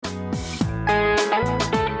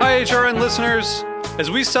HRN listeners.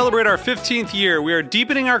 As we celebrate our 15th year, we are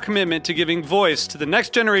deepening our commitment to giving voice to the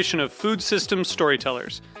next generation of food systems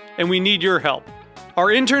storytellers, and we need your help. Our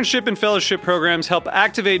internship and fellowship programs help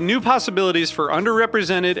activate new possibilities for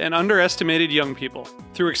underrepresented and underestimated young people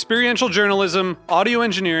through experiential journalism, audio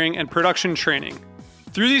engineering, and production training.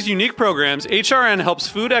 Through these unique programs, HRN helps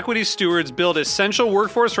food equity stewards build essential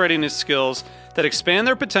workforce readiness skills that expand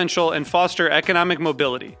their potential and foster economic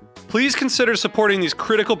mobility. Please consider supporting these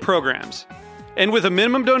critical programs. And with a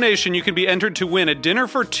minimum donation, you can be entered to win a dinner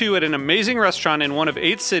for two at an amazing restaurant in one of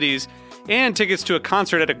 8 cities and tickets to a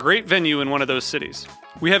concert at a great venue in one of those cities.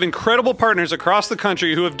 We have incredible partners across the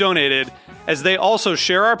country who have donated, as they also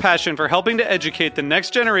share our passion for helping to educate the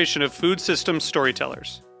next generation of food systems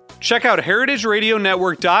storytellers. Check out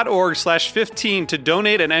heritageradionetwork.org/15 to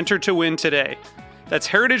donate and enter to win today. That's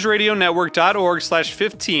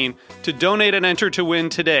heritageradionetwork.org/15 to donate and enter to win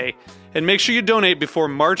today. And make sure you donate before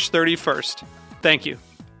March 31st. Thank you.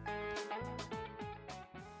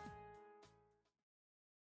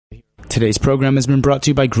 Today's program has been brought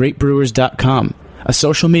to you by GreatBrewers.com, a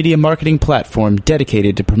social media marketing platform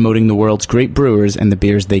dedicated to promoting the world's great brewers and the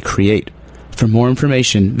beers they create. For more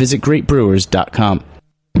information, visit GreatBrewers.com.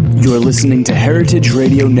 You're listening to Heritage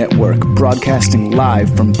Radio Network, broadcasting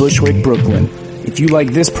live from Bushwick, Brooklyn. If you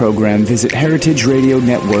like this program, visit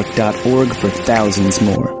heritageradionetwork.org for thousands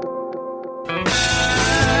more.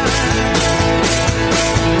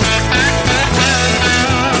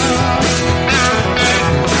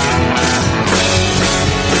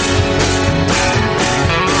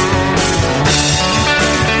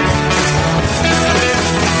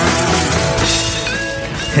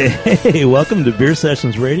 Hey, welcome to Beer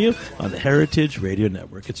Sessions Radio on the Heritage Radio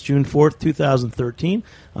Network. It's June 4th, 2013.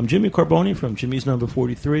 I'm Jimmy Carboni from Jimmy's Number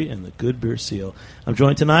 43 and the Good Beer Seal. I'm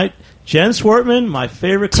joined tonight, Jen Swartman, my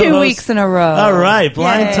favorite co-host. 2 weeks in a row. All right,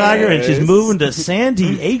 Blind Yay. Tiger, and she's moving to San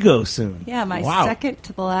Diego soon. Yeah, my Wow. second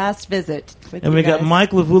to the last visit with And you we guys. got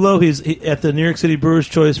Mike Lavulo. He's at the New York City Brewers'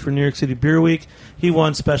 Choice for New York City Beer Week. He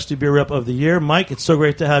won Specialty Beer Rep of the Year. Mike, it's so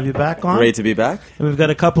great to have you back on. Great to be back. And we've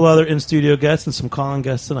got a couple other in-studio guests and some call-in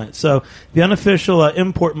guests tonight. So the unofficial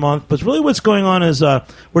import month, but really what's going on is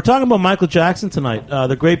we're talking about Michael Jackson tonight,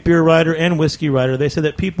 the great beer writer and whiskey writer. They said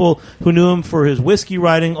that people who knew him for his whiskey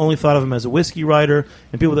writing only thought of him as a whiskey writer,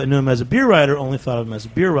 and people that knew him as a beer writer only thought of him as a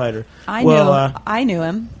beer writer. I knew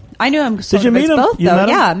him. I knew him sort you of meet as him? both, You though. met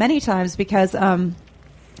him? Yeah, many times because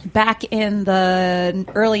back in the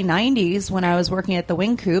early 90s when I was working at the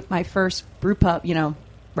Wing Coop, my first brew pub,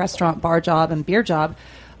 restaurant, bar job, and beer job,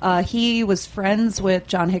 he was friends with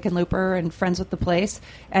John Hickenlooper and friends with the place.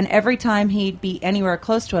 And every time he'd be anywhere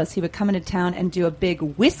close to us, he would come into town and do a big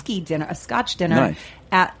whiskey dinner, a Scotch dinner Nice.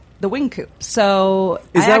 at the Wing Coop. So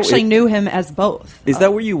Is I that- actually knew him as both. Is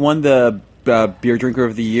that where you won the Beer Drinker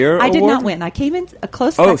of the Year I award? did not win. I came in a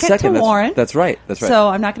close Oh, second to that's, Warren. That's right. That's right. So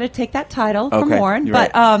I'm not going to take that title from Okay, Warren. you're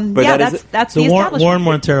But, right. But yeah, that is- that's The the establishment. Warren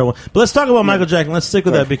Montero one. But let's talk about Michael Jackson. Let's stick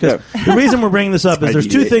with that because the reason we're bringing this up is there's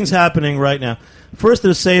two things happening right now. First,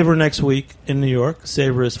 there's Savor next week in New York.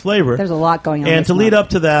 Savor is flavor. There's a lot going on. And this to lead month. up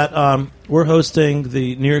to that, we're hosting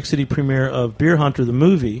the New York City premiere of Beer Hunter, the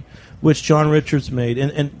movie, which John Richards made.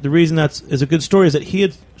 And the reason that's is a good story is that he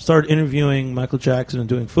had started interviewing Michael Jackson and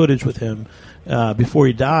doing footage with him before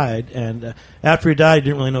he died. And after he died, he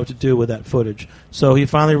didn't really know what to do with that footage. So he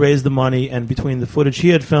finally raised the money, and between the footage he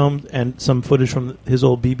had filmed and some footage from his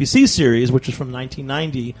old BBC series, which was from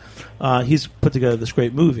 1990, he's put together this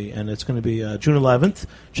great movie. And it's going to be June 11th.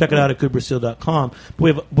 Check it out at goodbrewseal.com.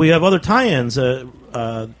 But we have other tie-ins.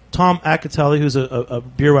 Tom Acatelli, who's a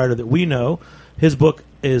beer writer that we know, his book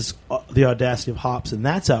is The Audacity of Hops, and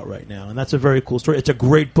that's out right now. And that's a very cool story. It's a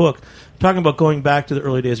great book. Talking about going back to the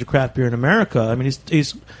early days of craft beer in America. I mean,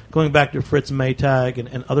 he's going back to Fritz Maytag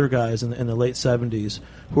and other guys in the late 70s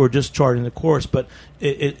who were just charting the course. But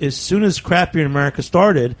as soon as craft beer in America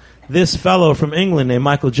started, this fellow from England named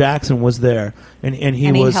Michael Jackson was there. And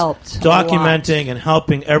he was helped documenting and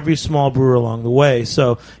helping every small brewer along the way.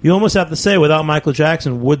 So you almost have to say, without Michael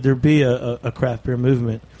Jackson, would there be a craft beer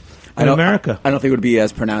movement in America? I don't think it would be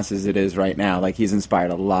as pronounced as it is right now. Like, he's inspired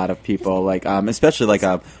a lot of people. Like, especially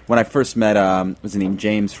when I first met what's his name,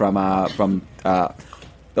 James from what's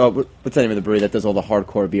the name of the brewery that does all the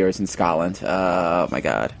hardcore beers in Scotland? Oh my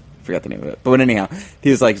God, forgot the name of it. But anyhow,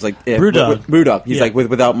 he's like Brewdog. Brewdog. He's Yeah. like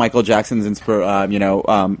without Michael Jackson's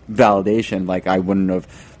validation, like I wouldn't have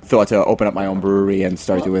thought to open up my own brewery and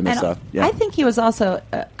start doing this And stuff. Yeah. I think he was also,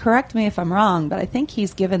 correct me if I'm wrong, but I think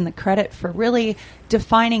he's given the credit for really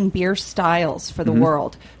defining beer styles for the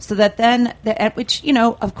world. So that then, at which,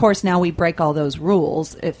 of course, now we break all those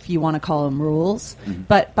rules, if you want to call them rules.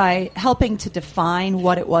 But by helping to define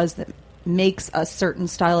what it was that makes a certain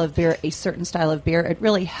style of beer, it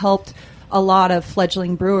really helped a lot of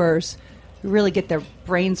fledgling brewers really get their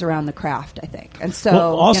brains around the craft, I think. And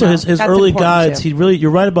so, also his that's early important guides, too. you're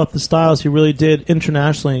right about the styles. He really did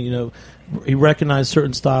internationally, he recognized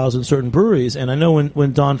certain styles in certain breweries. And I know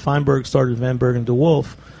when Don Feinberg started Van Bergen de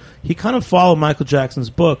Wolf, he kind of followed Michael Jackson's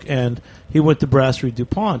book, and he went to Brasserie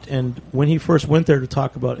DuPont. And when he first went there to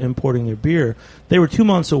talk about importing their beer, they were 2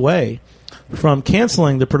 months away from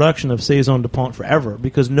canceling the production of Saison DuPont forever,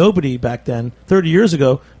 because nobody back then, 30 years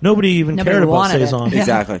ago, nobody cared about wanted it. Saison. Yeah.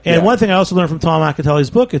 Exactly. And Yeah. one thing I also learned from Tom Acatelli's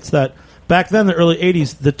book, it's that back then, the early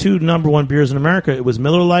 80s, the two number one beers in America, it was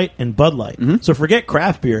Miller Lite and Bud Light. So forget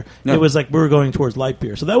craft beer. No. It was like we were going towards light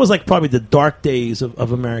beer. So that was like probably the dark days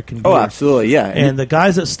of American beer. Oh, absolutely, yeah. And the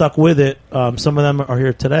guys that stuck with it, some of them are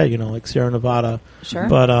here today, like Sierra Nevada. Sure.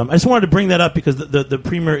 But I just wanted to bring that up because the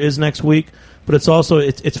premiere is next week. But it's also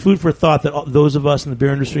it's food for thought that those of us in the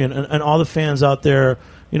beer industry and all the fans out there,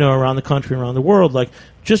 around the country, around the world, like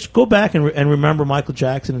just go back and remember Michael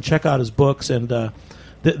Jackson and check out his books. And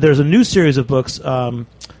there's a new series of books.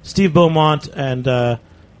 Steve Beaumont and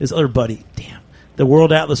his other buddy, the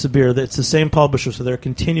World Atlas of Beer. It's the same publisher, so they're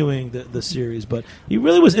continuing the series. But he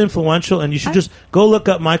really was influential, and you should just go look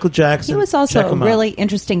up Michael Jackson. He was check also a him out. really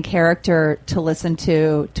interesting character to listen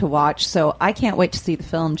to watch. So I can't wait to see the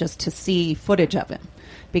film just to see footage of him,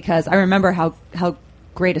 because I remember how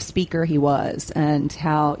great a speaker he was and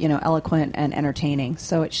how eloquent and entertaining.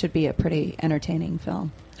 So it should be a pretty entertaining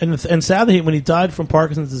film. And sadly, when he died from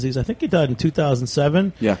Parkinson's disease, I think he died in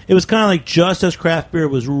 2007. Yeah. It was kind of like just as craft beer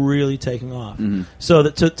was really taking off. So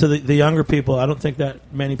that to the younger people, I don't think that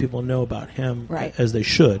many people know about him Right. as they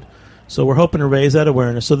should. So we're hoping to raise that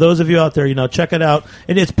awareness. So those of you out there, check it out.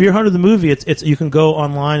 And it's Beer Hunter the movie. It's you can go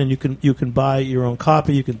online and you can buy your own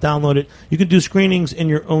copy. You can download it. You can do screenings in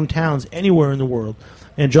your own towns anywhere in the world.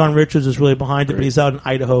 And John Richards is really behind it, but he's out in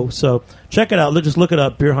Idaho. So check it out. Just look it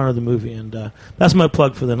up, Beer Hunter the movie. And that's my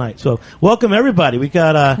plug for the night. So welcome, everybody. We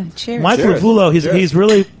got Cheers. Mike Cheers. Ravullo. He's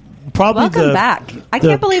really probably Welcome back. I the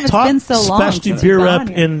can't believe it's top been so long specialty since beer you've rep gone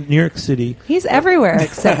here. in New York City. He's everywhere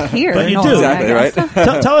except here. But you in do. Illinois, Exactly, I guess.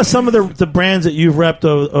 right? Tell us some of the brands that you've repped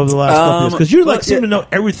over the last couple years, because you seem to know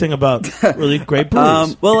everything about really great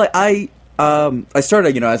breweries. Well, I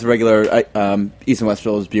started, as a regular East and West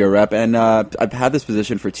Phillies beer rep, and I've had this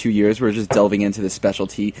position for 2 years. We're just delving into the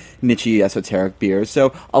specialty, niche, esoteric beers.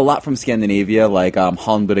 So a lot from Scandinavia, like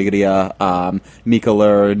Holmbryggeria,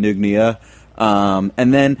 Mikkeller, Nugnia.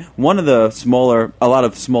 And then a lot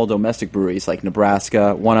of small domestic breweries like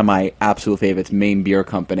Nebraska. One of my absolute favorites, Maine Beer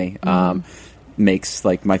Company, makes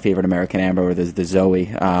like my favorite American Amber, the Zoe.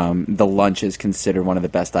 The Lunch is considered one of the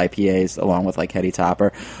best IPAs, along with like Hetty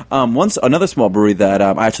Topper. Another small brewery that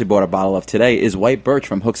I actually bought a bottle of today is White Birch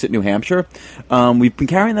from Hooksett, New Hampshire. We've been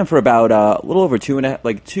carrying them for about a little over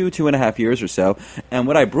 2.5 years or so. And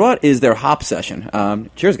what I brought is their hop session.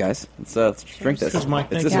 Cheers, guys. Let's drink this. Cheers, Mike.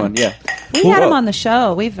 It's Thank this you. one, yeah. We had him on the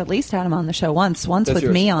show. We've at least had him on the show once That's with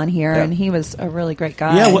yours. me on here, Yeah. and he was a really great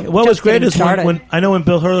guy. Yeah, what was Just great getting is started. when I know when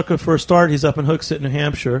Bill Herlicker first started, he's up in Hooksett, New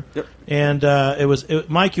Hampshire. Yep. And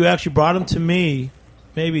Mike, you actually brought him to me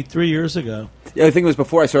maybe 3 years ago. Yeah, I think it was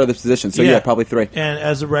before I started this position, so yeah, probably 3. And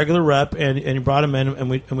as a regular rep, and you brought him in, and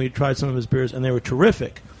we tried some of his beers, and they were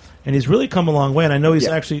terrific. And he's really come a long way. And I know he's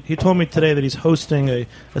he told me today that he's hosting a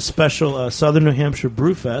special Southern New Hampshire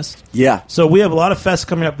Brew Fest. Yeah. So we have a lot of fests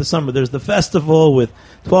coming up this summer. There's the festival with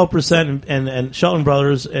 12% and Shelton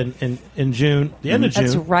Brothers in June, the end of June.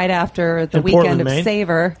 That's right after the In weekend Portland, of Maine.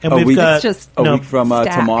 Savor. And A we've week- got It's just A week from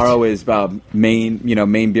stacked. tomorrow is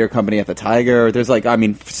Maine Beer Company at the Tiger. There's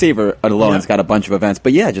Savor alone has got a bunch of events,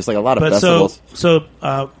 but yeah, just like a lot of festivals. So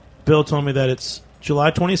Bill told me that it's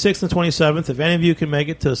July 26th and 27th. If any of you can make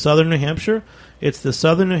it to Southern New Hampshire, it's the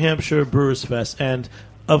Southern New Hampshire Brewers Fest. And,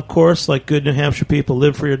 of course, like good New Hampshire people,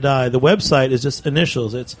 live free or die. The website is just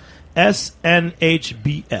initials. It's snhbf.com.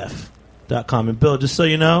 And, Bill, just so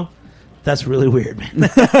you know, that's really weird, man.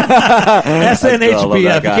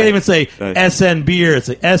 SNHBF. You can't even say SN Beer. It's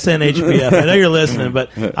like SNHBF. I know you're listening,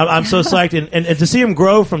 but I'm so psyched. And to see him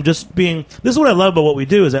grow from just being... This is what I love about what we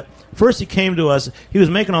do, is that first he came to us. He was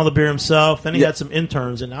making all the beer himself. Then he Yeah. had some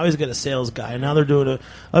interns, and now he's got a sales guy. And now they're doing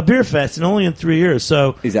a beer fest, and only in 3 years.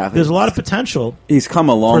 So Exactly. there's a lot of potential. He's come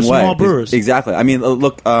a long For way. small brewers. Exactly. I mean,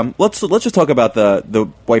 look. Let's just talk about the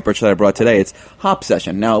White Birch that I brought today. It's Hop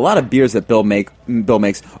Session. Now, a lot of beers that Bill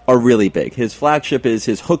makes are really big. His flagship is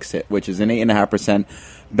his Hooksit, which is an 8.5%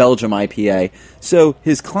 Belgium IPA. So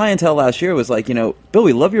his clientele last year was like, Bill,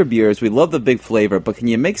 we love your beers, we love the big flavor, but can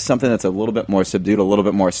you make something that's a little bit more subdued, a little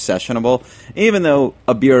bit more sessionable? Even though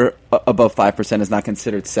a beer above 5% is not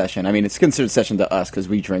considered session. I mean, it's considered session to us because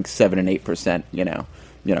we drink 7 and 8%,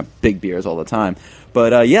 big beers all the time.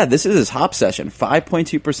 But this is his Hop Session,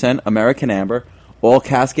 5.2% American Amber, all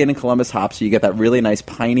Cascade and Columbus hops, so you get that really nice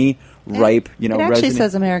piney, ripe, It actually resonant.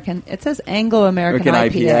 says American. It says Anglo-American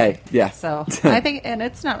American IPA, yeah. So I think, and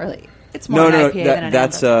it's not really. It's more No, an IPA than an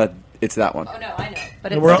that's Amber. it's that one. Oh no, I know.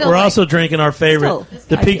 But it's We're still also drinking our favorite, still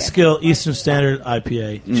the IPA. Peekskill Eastern Standard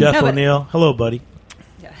IPA. Jeff No, but- O'Neill, hello, buddy.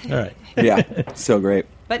 Yeah. All right. Yeah, so great.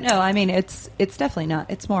 But no, I mean it's definitely not.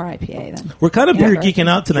 It's more IPA than. We're kind of beer Amber. geeking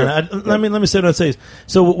out tonight. Sure. Let me say what I say.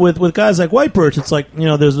 So with guys like White Birch, it's like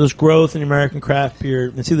there's this growth in American craft beer,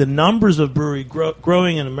 and see the numbers of brewery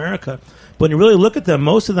growing in America. But when you really look at them,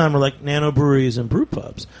 most of them are like nano breweries and brew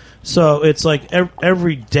pubs. So it's like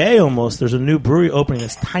every day almost there's a new brewery opening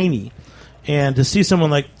that's tiny. And to see someone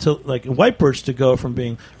like White Birch to go from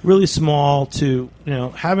being really small to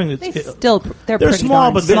having They're they're pretty small,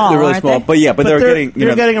 darn but small, they're really aren't small. they? But yeah, but they're getting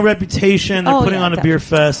they're getting a reputation. They're Oh, putting yeah, on a beer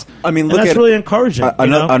fest. I mean, and look that's at really encouraging.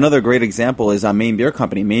 Another great example is Maine Beer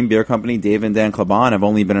Company. Maine Beer Company, Dave and Dan Klaban have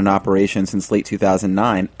only been in operation since late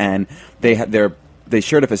 2009, and they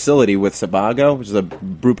shared a facility with Sebago, which is a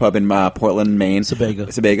brew pub in Portland, Maine.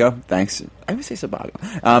 Sebago, thanks. I always say Sebago.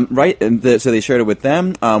 Right, and so they shared it with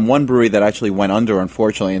them. One brewery that actually went under,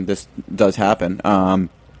 unfortunately, and this does happen.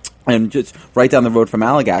 And just right down the road from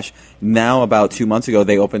Allagash, now about 2 months ago,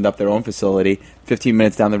 they opened up their own facility, 15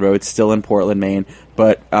 minutes down the road, still in Portland, Maine,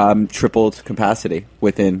 but tripled capacity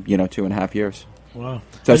within 2.5 years. Wow.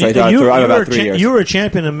 So that's right, about 3 years. You were a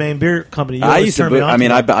champion of Maine Beer Company. You I always used to. turned me on I mean,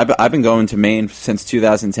 that. I've been going to Maine since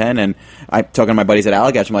 2010, and I'm talking to my buddies at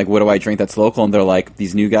Allagash. I'm like, "What do I drink that's local?" And they're like,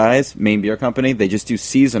 "These new guys, Maine Beer Company, they just do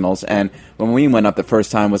seasonals." And when we went up the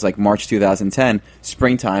first time was like March 2010,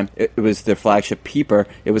 springtime. It was their flagship Peeper.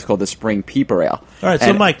 It was called the Spring Peeper Ale. All right,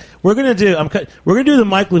 so Mike, we're gonna do the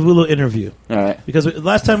Mike Lavulo interview. All right. Because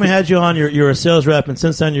last time we had you on, you're a sales rep, and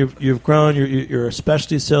since then you've grown. You're a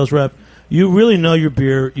specialty sales rep. You really know your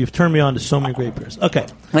beer. You've turned me on to so many great beers. Okay.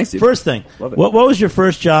 Thanks, dude. First thing, Love it. what was your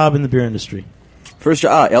first job in the beer industry? First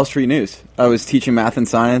job, Ale Street News. I was teaching math and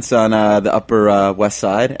science on the Upper West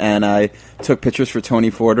Side, and I took pictures for Tony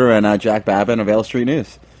Porter and Jack Babin of Ale Street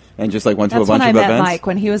News. And just went to That's a bunch when I of met events. Mike.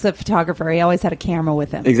 When he was a photographer, he always had a camera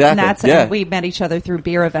with him. Exactly, And yeah. we met each other through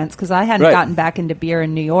beer events because I hadn't Right. gotten back into beer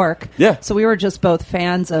in New York. Yeah. So we were just both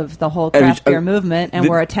fans of the whole And craft we- beer movement, and the-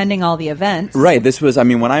 we're attending all the events. Right. This was,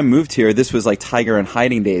 when I moved here, this was like Tiger and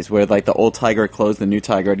Hiding days, where like the old Tiger had closed, the new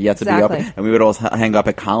Tiger had yet to be Exactly. open, and we would all hang up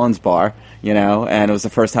at Collins Bar, and it was the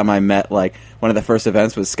first time I met, like, one of the first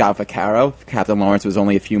events was Scott Vaccaro. Captain Lawrence was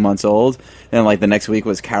only a few months old, and like the next week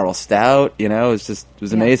was Carol Stout, it was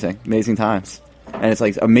Yeah. amazing times. And it's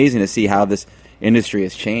like amazing to see how this industry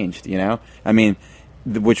has changed, I mean,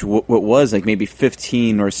 what was like maybe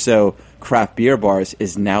 15 or so craft beer bars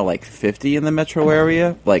is now like 50 in the metro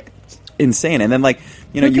area, like insane. And then like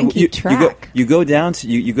Who can keep track? you go down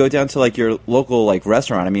to like your local like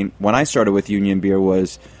restaurant. I mean, when I started with Union Beer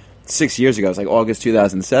was 6 years ago. It was like August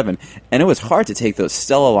 2007, and it was hard to take those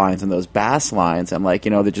Stella lines and those Bass lines and like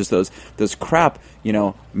they're just those crap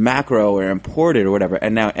macro or imported or whatever.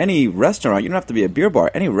 And now any restaurant, you don't have to be a beer bar.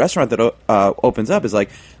 Any restaurant that opens up is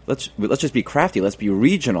like let's just be crafty. Let's be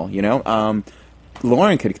regional.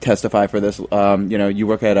 Lauren could testify for this. You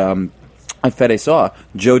work at Fede Saw.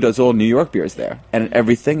 Joe does all New York beers there, and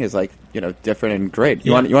everything is like different and great.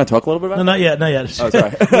 You want to talk a little bit about? No, not yet. Oh,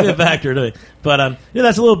 sorry. We'll get back to it. But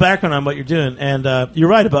that's a little background on what you're doing. And you're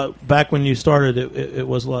right about back when you started, it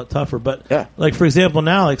was a lot tougher. But Yeah. like for example,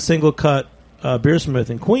 now like Single Cut Beersmith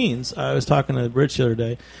in Queens. I was talking to Rich the other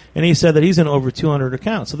day, and he said that he's in over 200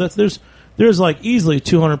 accounts. So there's like easily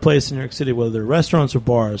 200 places in New York City, whether they're restaurants or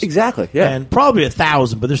bars. Exactly. Yeah. And probably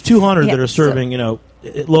 1,000, but there's 200 Yeah, that are so- serving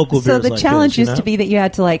local beers. So the like challenge this, you used know? to be that you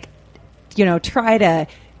had to try to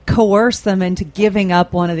coerce them into giving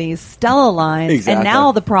up one of these Stella lines. Exactly. And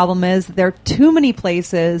now the problem is there are too many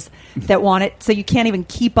places that want it, so you can't even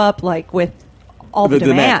keep up with all the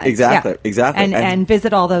demand. Exactly. Yeah. Exactly. And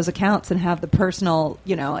visit all those accounts and have the personal,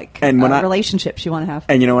 And when relationships you want to have.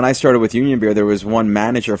 And when I started with Union Beer, there was one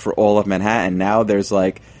manager for all of Manhattan. Now there's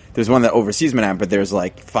like there's one that oversees Manhattan, but there's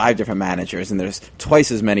like 5 different managers, and there's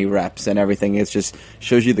twice as many reps and everything. It just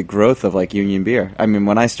shows you the growth of like Union Beer. I mean,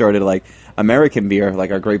 when I started like American Beer,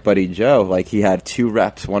 like our great buddy Joe, like he had 2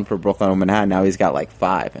 reps, one for Brooklyn and Manhattan. Now he's got like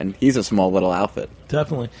 5, and he's a small little outfit.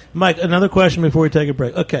 Definitely. Mike, another question before we take a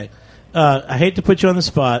break. Okay. I hate to put you on the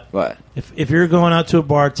spot. What? If you're going out to a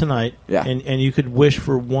bar tonight Yeah. and you could wish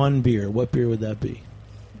for one beer, what beer would that be?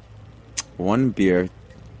 One beer,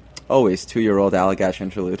 always 2-year-old Allagash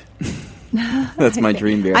Interlude. That's my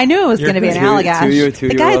dream beer. I knew it was going to be an Allagash.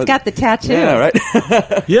 The guy's got the tattoo. Yeah, right?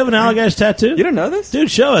 You have an Allagash tattoo? You didn't know this?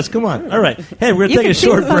 Dude, show us. Come on. All right. Hey, we're going to take a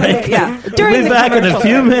short some of break. it, yeah. We'll During be the back in a commercial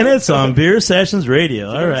few break. minutes on Beer Sessions Radio.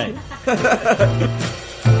 All right.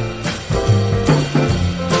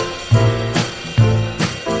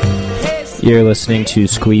 You're listening to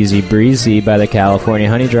Squeezy Breezy by the California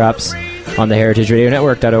Honey Drops on the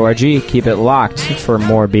heritageradionetwork.org. Keep it locked for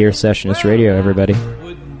more Beer Sessionist Radio, everybody.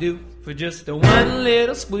 Wouldn't do for just a one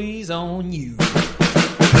little squeeze on you.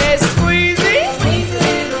 Hey, squeezy, squeezy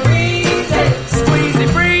little breezy,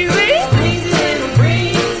 squeezy breezy, squeezy little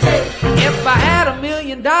breezy. If I had $1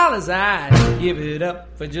 million, I'd give it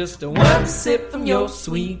up for just a one sip from your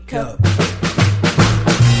sweet cup.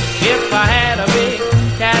 If I had a big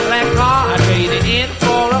Cadillac car, I'd trade it in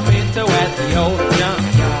for a Pinto at the old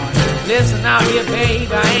junkyard. Listen out here,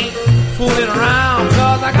 babe, I ain't fooling around,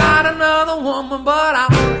 cause I got another woman, but I'll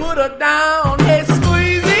put her down. Hey,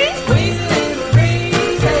 squeezy, squeezy little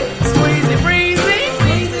breezy, squeezy breezy,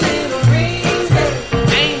 squeezy little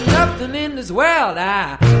breezy. Ain't nothing in this world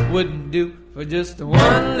I wouldn't do for just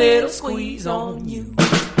one little squeeze on you.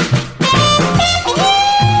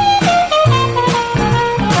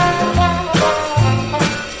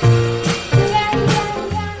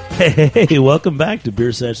 Hey, welcome back to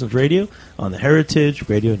Beer Sessions Radio on the Heritage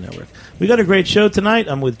Radio Network. We got a great show tonight.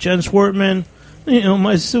 I'm with Jen Schwartman,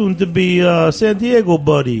 my soon-to-be San Diego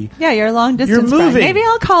buddy. Yeah, you're a long-distance You're moving. friend. Maybe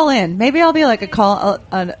I'll call in. Maybe I'll be like a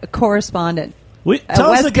correspondent. Tell us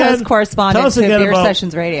West again, Coast correspondent tell us to again Beer about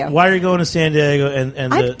Sessions Radio. Why you're going to San Diego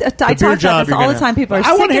and I the talk beer about job this you're all gonna the time. have. People are I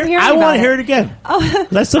sick wanna of hear, hearing I about want to it. hear it again. Oh,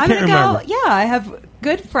 I still I'm can't gonna remember. go. Yeah, I have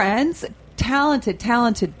good friends,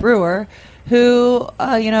 talented brewer who,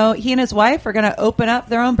 he and his wife are going to open up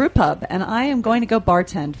their own brew pub, and I am going to go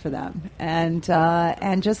bartend for them and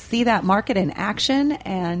just see that market in action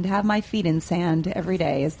and have my feet in sand every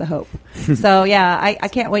day is the hope. So yeah, I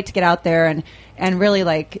can't wait to get out there and really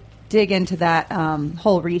like dig into that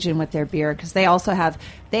whole region with their beer, because they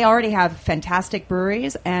already have fantastic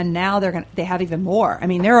breweries, and now they have even more. I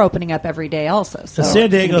mean, they're opening up every day also. So San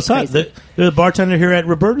Diego's it's gonna hot. be crazy. The bartender here at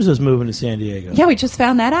Roberta's is moving to San Diego. Yeah, we just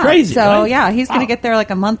found that out. Crazy, So right? yeah, he's going to Wow. get there like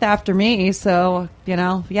a month after me. So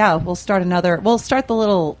we'll start the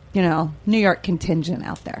little New York contingent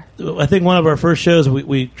out there. I think one of our first shows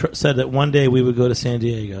we said that one day we would go to San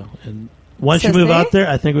Diego, and once So you move see? out there,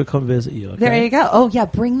 I think we'll come visit you. Okay? There you go. Oh yeah,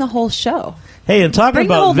 bring the whole show. Hey, and talking Bring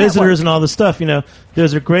the about whole visitors network. and all this stuff,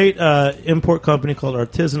 there's a great import company called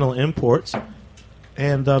Artisanal Imports,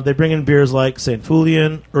 and they bring in beers like St.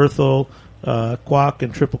 Fulian, Earthel, Quack,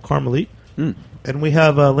 and Triple Carmelite. And we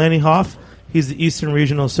have Lanny Hoff. He's the Eastern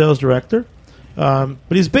Regional Sales Director. But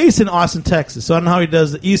he's based in Austin, Texas, so I don't know how he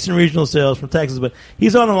does the Eastern Regional Sales from Texas, but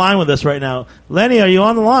he's on the line with us right now. Lenny, are you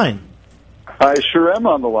on the line? I sure am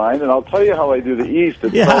on the line, and I'll tell you how I do the East.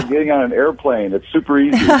 It's like getting on an airplane. It's super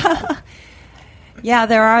easy. Yeah,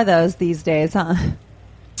 there are those these days, huh?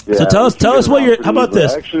 Yeah, So tell us what you're. How about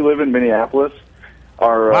this? I actually live in Minneapolis.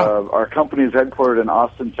 Our company is headquartered in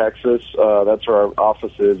Austin, Texas. That's where our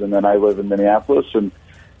office is, and then I live in Minneapolis and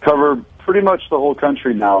cover pretty much the whole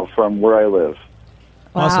country now from where I live.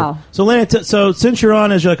 Wow. Awesome. So, Lenny, so since you're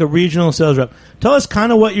on as like a regional sales rep, tell us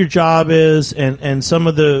kind of what your job is and some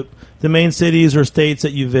of the main cities or states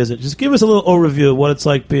that you visit. Just give us a little overview of what it's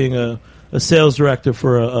like being a sales director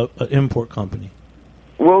for an import company.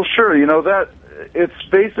 Well, sure. That it's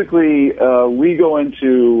basically we go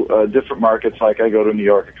into different markets. Like I go to New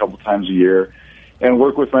York a couple times a year and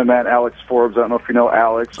work with my man Alex Forbes. I don't know if you know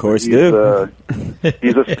Alex. Of course, he's a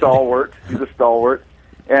stalwart. He's a stalwart.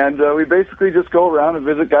 And we basically just go around and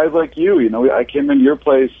visit guys like you. I came into your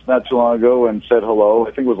place not too long ago and said hello.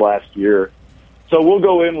 I think it was last year. So we'll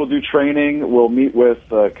go in, we'll do training, we'll meet with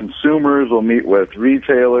consumers, we'll meet with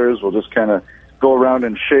retailers, we'll just kind of go around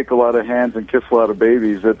and shake a lot of hands and kiss a lot of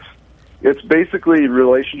babies. It's basically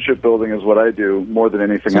relationship building is what I do more than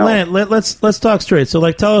anything else. Lenny, let's talk straight. So,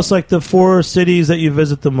 tell us the 4 cities that you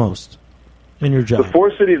visit the most in your job. The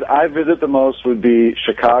 4 cities I visit the most would be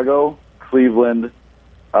Chicago, Cleveland,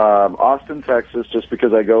 Austin, Texas, just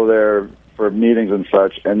because I go there for meetings and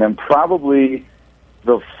such, and then probably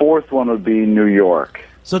the 4th one would be New York.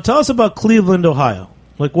 So tell us about Cleveland, Ohio.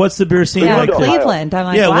 Like, what's the beer scene Yeah, like there? Cleveland. I'm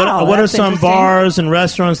like, Yeah, wow, what are that's some interesting. bars and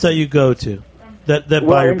restaurants that you go to that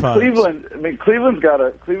buy your in products? Cleveland, I mean, Cleveland's got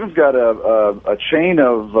a chain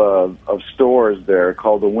of stores there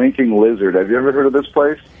called the Winking Lizard. Have you ever heard of this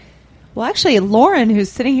place? Well, actually, Lauren,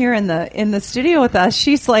 who's sitting here in the studio with us,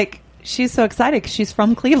 she's so excited because she's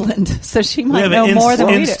from Cleveland, so she We might have know an more than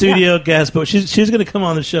we do. in-studio guest, but she's going to come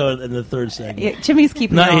on the show in the third segment. Yeah, Jimmy's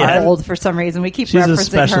keeping Not her yet. on hold for some reason. We keep She's a referencing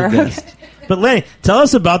special her. guest. But Lenny, tell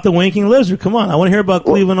us about the Winking Lizard. Come on, I want to hear about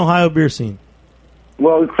Cleveland, Ohio beer scene.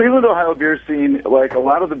 Well, the Cleveland, Ohio beer scene, like a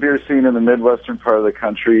lot of the beer scene in the Midwestern part of the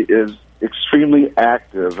country, is extremely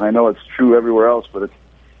active. And I know it's true everywhere else, but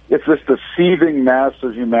it's just a seething mass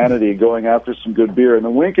of humanity going after some good beer. And the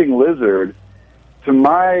Winking Lizard, to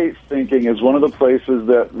my thinking, is one of the places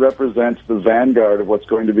that represents the vanguard of what's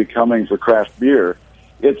going to be coming for craft beer.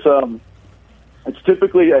 It's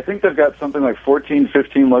typically, I think they've got something like 14,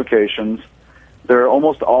 15 locations. They're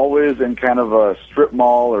almost always in kind of a strip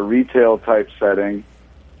mall or retail type setting.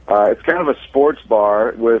 It's kind of a sports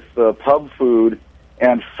bar with pub food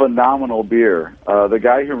and phenomenal beer. The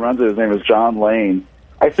guy who runs it, his name is John Lane.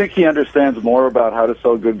 I think he understands more about how to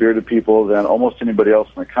sell good beer to people than almost anybody else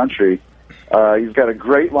in the country. He's got a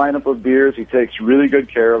great lineup of beers. He takes really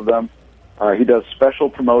good care of them. He does special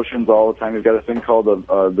promotions all the time. He's got a thing called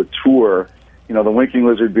the Tour, the Winking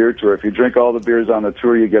Lizard Beer Tour. If you drink all the beers on the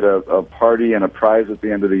tour, you get a party and a prize at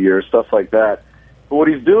the end of the year, stuff like that. But what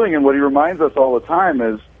he's doing and what he reminds us all the time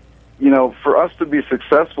is, for us to be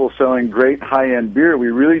successful selling great high-end beer, we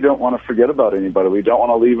really don't want to forget about anybody. We don't want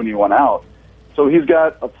to leave anyone out. So he's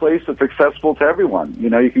got a place that's accessible to everyone. You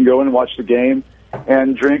can go in and watch the game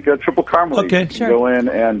and drink a triple caramel. Okay, you can sure. go in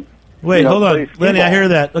and Wait, hold play on. skee Lenny, I ball. hear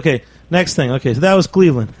that. Okay, next thing. Okay, so that was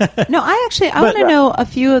Cleveland. No, I want to know a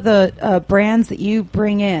few of the brands that you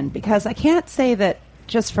bring in, because I can't say that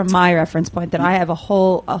just from my reference point that I have a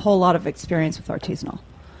whole lot of experience with artisanal.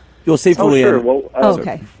 You'll say Oh, Julian. sure. Well,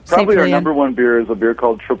 Okay. Probably Say our Julian. number one beer is a beer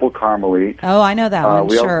called Triple Carmelite. Oh, I know that one.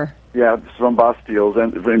 we al- Sure. Yeah, it's from Bastiles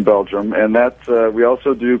in Belgium, and that's we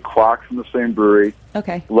also do Quack from the same brewery.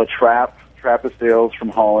 Okay. La Trappe, Trappist Ales from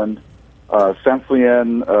Holland,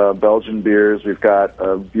 Semplien, Belgian beers. We've got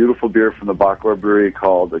a beautiful beer from the Baclar Brewery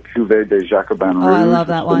called the Cuvée de Jacobin Rouge. Oh, I love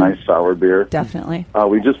that It's one. a nice sour beer. Definitely.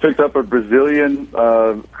 We just picked up a Brazilian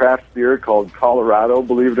craft beer called Colorado,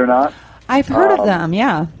 believe it or not. I've heard of them.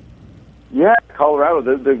 Yeah. Yeah,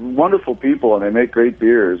 Colorado. They're wonderful people, and they make great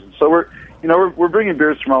beers. So we're bringing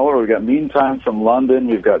beers from all over. We've got Meantime from London.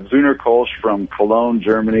 We've got Zuner Kolsch from Cologne,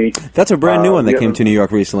 Germany. That's a brand new one we that have came a- to New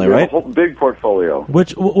York recently, We have right? a whole big portfolio.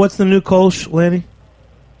 What's the new Kolsch, Lenny?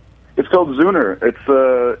 It's called Zuner.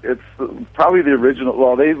 It's probably the original.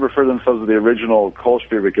 Well, they refer themselves to the original Kolsch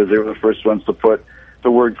beer because they were the first ones to put the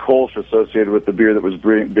word Kolsch associated with the beer that was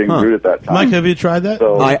being brewed at that time. Mike, have you tried that?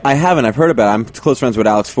 So, I haven't. I've heard about it. I'm close friends with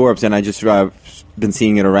Alex Forbes, and I just been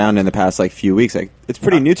seeing it around in the past few weeks. It's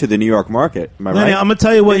pretty new to the New York market. Am I Lenny, right? I'm going to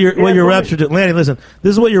tell you what your Yeah, reps are doing. Lenny, listen, this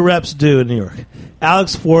is what your reps do in New York.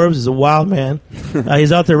 Alex Forbes is a wild man.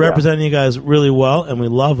 He's out there representing you guys really well, and we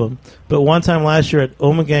love him. But one time last year at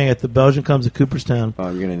Omegang at the Belgian Comes to Cooperstown,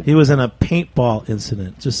 he was in a paintball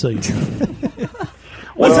incident, just so you know.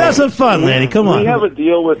 Let's have some fun, Lenny. Come on. We have a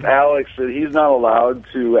deal with Alex that he's not allowed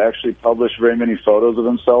to actually publish very many photos of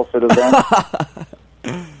himself at events.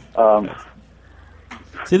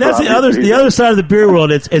 See, that's the other side of the beer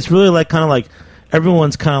world. It's really kind of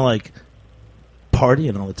everyone's kind of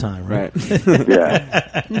partying all the time, right?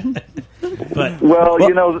 Yeah. But Well,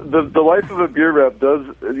 the life of a beer rep does,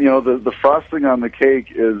 the frosting on the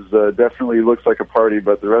cake is definitely looks like a party,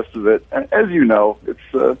 but the rest of it, as you know,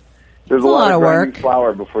 it's there's a lot of grinding work.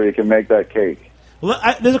 flour before you can make that cake. well,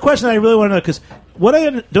 there's a question I really want to know, because what I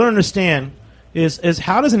don't understand is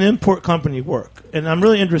how does an import company work? And I'm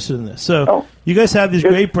really interested in this. So you guys have these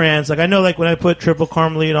great brands. I know when I put Triple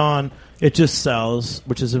Carmelite on, it just sells,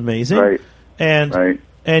 which is amazing. Right.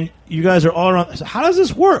 And you guys are all around. So how does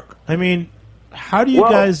this work? I mean, how do you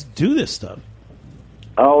guys do this stuff?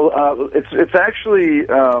 It's actually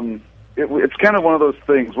it's kind of one of those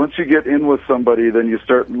things. Once you get in with somebody, then you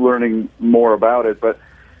start learning more about it. But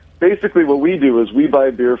basically, what we do is we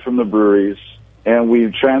buy beer from the breweries and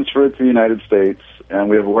we transfer it to the United States. And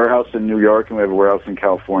we have a warehouse in New York and we have a warehouse in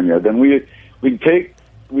California. Then we take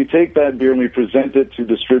that beer and we present it to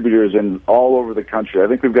distributors in all over the country. I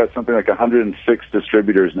think we've got something like 106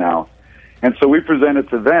 distributors now. And so we present it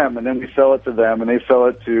to them, and then we sell it to them, and they sell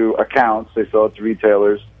it to accounts, they sell it to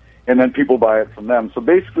retailers, and then people buy it from them. So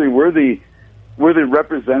basically, we're the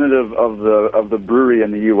representative of the brewery in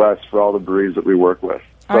the U.S. for all the breweries that we work with.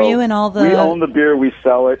 Are you in all the? We own the beer. We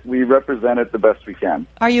sell it. We represent it the best we can.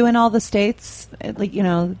 Are you in all the states? Like,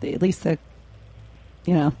 at least the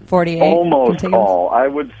 48. Almost contiguous? all. I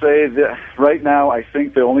would say that right now, I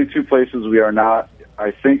think the only two places we are not.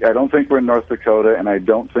 I don't think we're in North Dakota, and I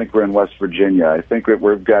don't think we're in West Virginia. I think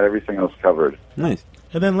we've got everything else covered. Nice.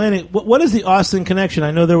 And then, Lanny, what is the Austin connection? I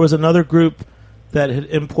know there was another group that had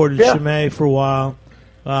imported Chimay for a while.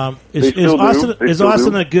 Is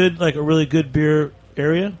Austin a really good beer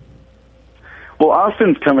area? Well,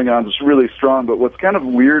 Austin's coming on just really strong, but what's kind of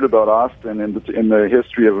weird about Austin in the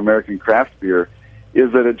history of American craft beer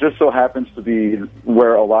is that it just so happens to be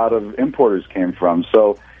where a lot of importers came from.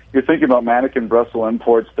 So you're thinking about Mannequin Brussels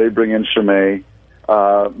Imports, they bring in Chimay.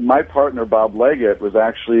 My partner, Bob Leggett, was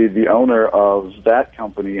actually the owner of that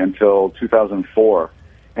company until 2004.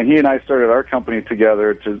 And he and I started our company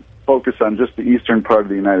together to focus on just the eastern part of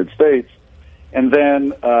the United States. And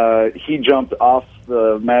then he jumped off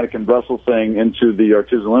the Mannequin Brussels thing into the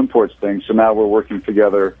artisanal imports thing. So now we're working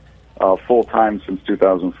together full-time since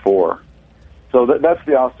 2004. So that's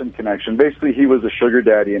the Austin connection. Basically, he was a sugar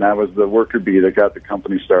daddy, and I was the worker bee that got the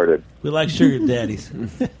company started. We like sugar daddies.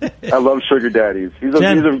 I love sugar daddies. He's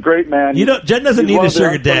a great man. Jen doesn't need a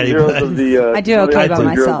sugar daddy. I do okay by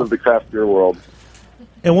myself. Heroes of the craft beer world.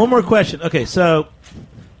 And one more question. Okay, so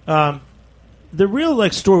the real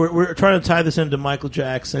story, we're trying to tie this into Michael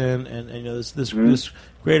Jackson and this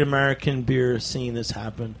great American beer scene that's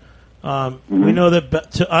happened. We know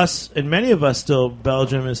that to us, and many of us still,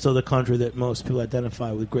 Belgium is still the country that most people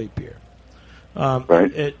identify with great beer.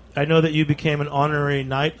 Right. I know that you became an honorary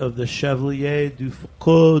knight of the Chevalier du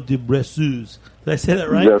Foucault de Bressuze. Did I say that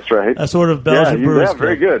right? That's right. A sort of Belgian Brewers Club.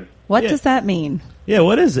 Very good. What does that mean? Yeah,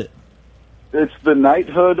 what is it? It's the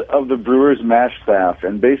knighthood of the Brewers Mash Staff,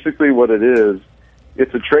 and basically what it is,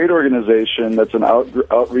 it's a trade organization that's an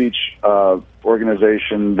outreach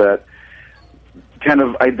organization that kind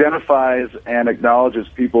of identifies and acknowledges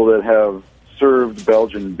people that have served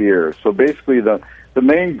Belgian beer. So basically the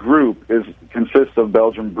main group consists of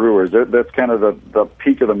Belgian brewers. That's kind of the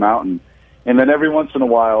peak of the mountain. And then every once in a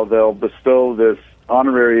while they'll bestow this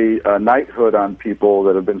honorary knighthood on people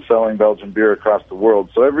that have been selling Belgian beer across the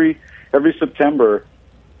world. So every September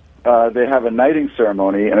they have a knighting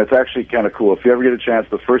ceremony, and it's actually kind of cool. If you ever get a chance,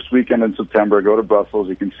 the first weekend in September, go to Brussels.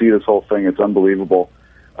 You can see this whole thing. It's unbelievable.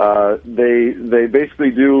 They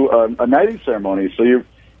basically do a knighting ceremony. So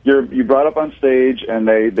you're brought up on stage, and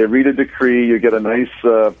they read a decree. You get a nice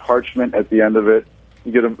parchment at the end of it.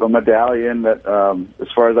 You get a medallion that, as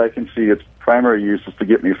far as I can see, its primary use is to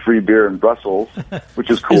get me free beer in Brussels, which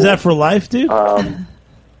is cool. Is that for life, dude?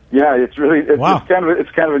 Yeah, it's kind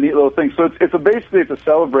of a neat little thing. So it's basically a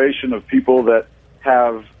celebration of people that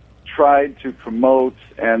have tried to promote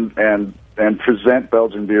and present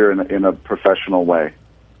Belgian beer in a professional way.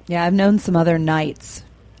 Yeah, I've known some other knights.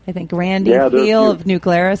 I think Randy Thiel of New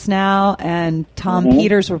Glarus now and Tom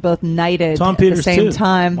Peters were both knighted at the same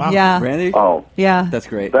time. Wow. Yeah. Randy? Oh. Yeah. That's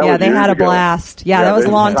great. They had a blast. Yeah, that was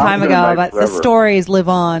a long time ago, but the stories live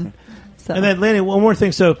on. So. And then, Lanny, one more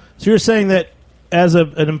thing. So you're saying that as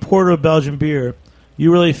an importer of Belgian beer,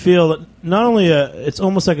 you really feel that not only it's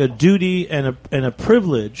almost like a duty and a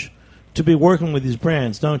privilege to be working with these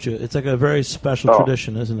brands, don't you? It's like a very special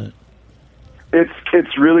tradition, isn't it?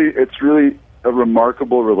 It's really a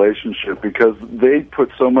remarkable relationship because they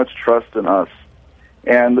put so much trust in us,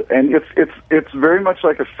 and it's very much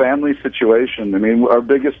like a family situation. I mean, our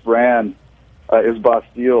biggest brand is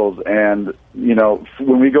Bastille's, and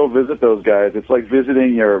when we go visit those guys, it's like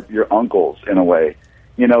visiting your uncles in a way.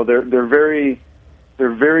 They're very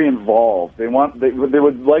involved. They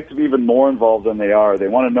would like to be even more involved than they are. They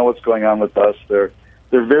want to know what's going on with us. They're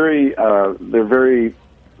very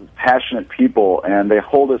passionate people, and they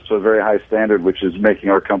hold us to a very high standard, which is making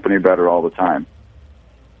our company better all the time.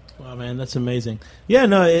 Wow, man, that's amazing. Yeah,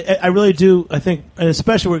 no, I really do. I think, and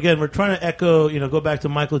especially we're trying to echo, go back to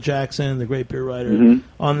Michael Jackson, the great beer writer,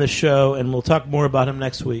 on the show, and we'll talk more about him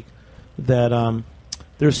next week. That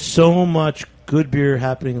there's so much good beer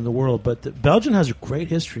happening in the world, but Belgium has a great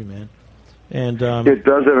history, man. And it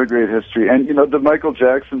does have a great history, and the Michael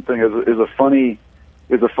Jackson thing is a funny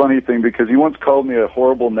thing because he once called me a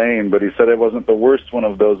horrible name, but he said I wasn't the worst one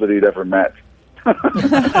of those that he'd ever met.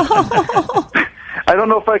 I don't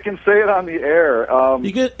know if I can say it on the air.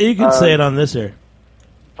 You can say it on this air.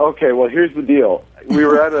 Okay, well, here's the deal. We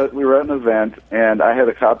were at an event, and I had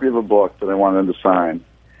a copy of a book that I wanted him to sign.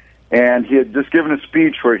 And he had just given a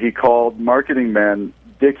speech where he called marketing men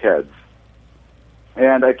dickheads.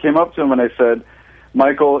 And I came up to him and I said,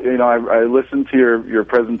 Michael, I listened to your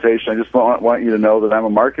presentation. I just want you to know that I'm a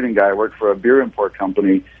marketing guy. I work for a beer import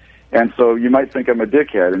company. And so you might think I'm a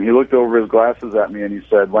dickhead. And he looked over his glasses at me and he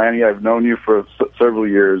said, Lanny, I've known you for several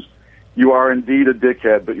years. You are indeed a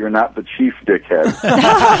dickhead, but you're not the chief dickhead.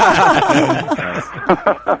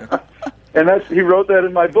 And he wrote that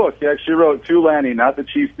in my book. He actually wrote, to Lanny, not the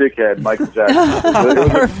chief dickhead, Michael Jackson.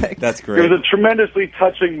 Perfect. That's great. It was a tremendously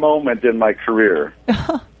touching moment in my career.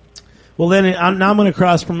 Well, Lenny, now I'm going to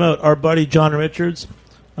cross-promote. Our buddy John Richards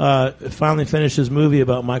finally finished his movie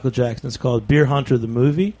about Michael Jackson. It's called Beer Hunter the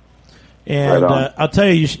Movie. And Right I'll tell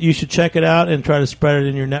you, you should check it out and try to spread it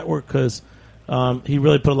in your network because he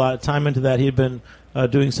really put a lot of time into that. He had been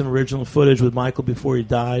doing some original footage with Michael before he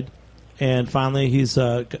died. And finally, he's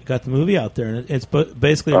got the movie out there. And it's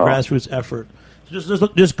basically a grassroots effort. So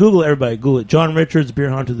just Google it, everybody. Google it. John Richards,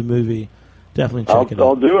 Beer Hunter the Movie. Definitely check it out.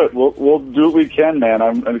 I'll do it. We'll do what we can, man.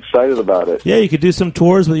 I'm excited about it. Yeah, you could do some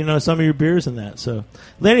tours with some of your beers and that. So,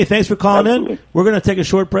 Lanny, thanks for calling in. We're going to take a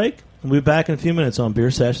short break, and we'll be back in a few minutes on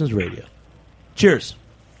Beer Sessions Radio. Cheers.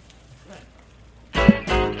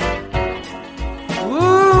 Ooh,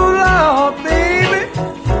 Lord, baby.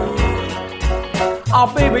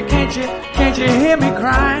 Oh, baby, can't you hear me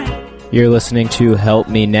crying? You're listening to Help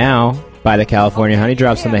Me Now by the California Honey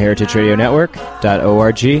Drops on the Heritage Radio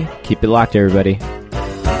Network.org. Keep it locked, everybody.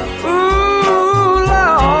 Ooh,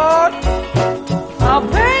 Lord.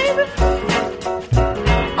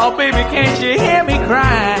 Oh, baby, can't you hear me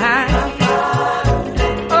crying?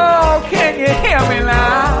 Oh, can you hear me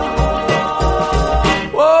now?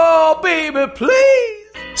 Oh, baby, please.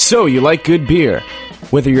 So, you like good beer?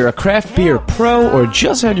 Whether you're a craft beer pro or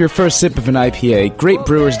just had your first sip of an IPA,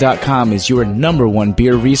 GreatBrewers.com is your #1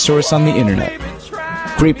 beer resource on the internet.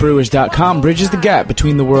 GreatBrewers.com bridges the gap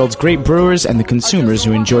between the world's great brewers and the consumers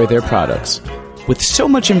who enjoy their products. With so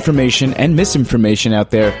much information and misinformation out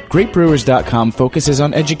there, GreatBrewers.com focuses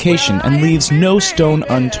on education and leaves no stone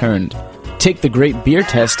unturned. Take the Great Beer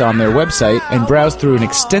Test on their website and browse through an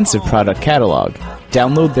extensive product catalog.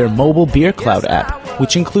 Download their mobile Beer Cloud app,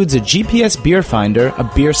 which includes a GPS beer finder, a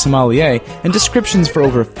beer sommelier, and descriptions for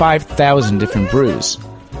over 5,000 different brews.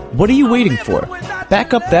 What are you waiting for?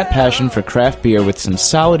 Back up that passion for craft beer with some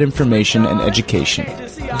solid information and education.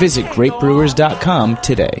 Visit GreatBrewers.com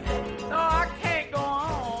today.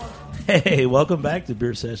 Hey, welcome back to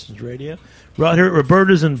Beer Sessions Radio. We're out here at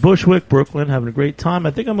Roberta's in Bushwick, Brooklyn, having a great time.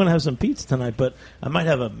 I think I'm going to have some pizza tonight, but I might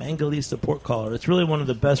have a Mangalista pork collar. It's really one of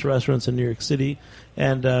the best restaurants in New York City,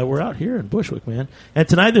 and we're out here in Bushwick, man. And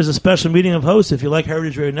tonight there's a special meeting of hosts. If you like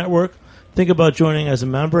Heritage Radio Network, think about joining as a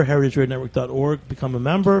member, heritageradionetwork.org. Become a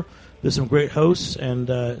member. There's some great hosts, and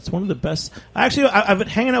it's one of the best. Actually, I've been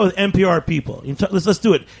hanging out with NPR people. Let's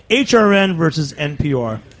do it. HRN versus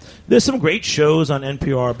NPR. There's some great shows on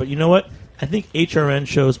NPR, but you know what? I think HRN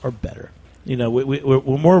shows are better. You know,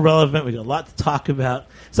 we're more relevant. We got a lot to talk about.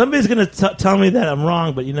 Somebody's going to tell me that I'm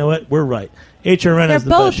wrong, but you know what? We're right. HRN They're has the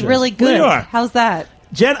best both shows. really good. They are. How's that?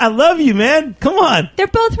 Jen, I love you, man. Come on. They're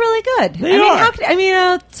both really good. They are.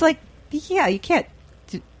 It's like, yeah, you can't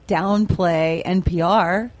downplay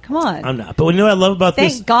NPR. Come on. I'm not. But you know what I love about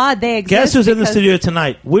this? Thank God they exist. Guess who's in the because- studio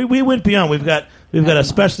tonight? We went beyond. We've got a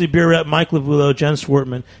specialty beer rep, Mike Lavulo, Jen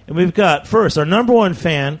Swartman, and we've got first our #1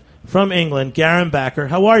 fan from England, Garen Backer.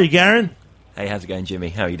 How are you, Garen? Hey, how's it going, Jimmy?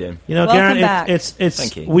 How are you doing? You know, Welcome Garen, back. it's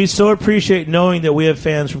Thank you. we so appreciate knowing that we have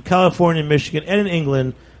fans from California, Michigan, and in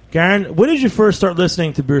England. Garen, when did you first start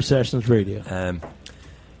listening to Beer Sessions Radio?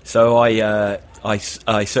 So I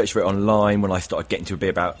searched for it online when I started getting to a beer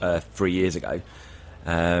about 3 years ago,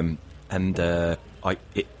 and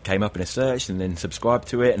it came up in a search and then subscribed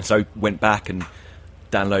to it, and so went back and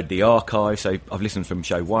downloaded the archive. So I've listened from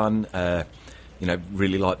show 1.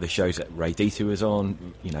 Really like the shows that Ray Dieter was on.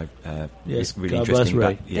 Yes, really God bless interesting.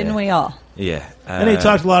 Ray. Didn't we all? Yeah, And he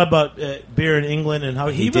talked a lot about beer in England and how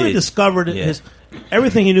he really did. discovered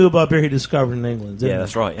everything he knew about beer. He discovered in England. Didn't Yeah, he?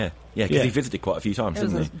 that's right. Yeah, because Yeah. he visited quite a few times, It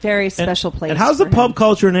was didn't a he? very special place. And how's the for pub him.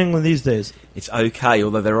 culture in England these days? It's okay,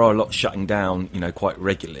 although there are a lot shutting down, quite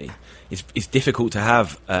regularly. It's difficult to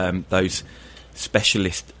have those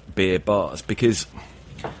specialist beer bars because,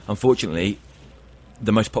 unfortunately,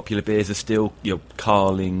 the most popular beers are still your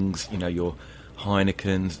Carlings, your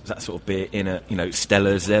Heinekens, that sort of beer.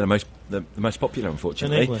 Stellas. They're the most popular, In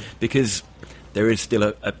unfortunately, England. because there is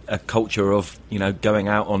still a culture of going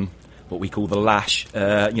out on what we call the lash,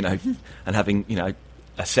 and having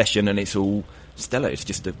a session, and it's all Stella. It's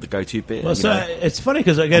just the go-to beer. Well, so it's funny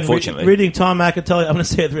because again, Unfortunately. reading Tom McAtelly, I'm going to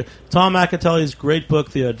say it. Tom McAtelly's great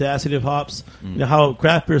book, The Audacity of Hops, how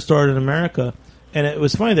craft beer started in America, And it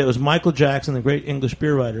was funny that it was Michael Jackson, the great English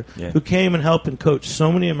beer writer, Yeah. who came and helped and coached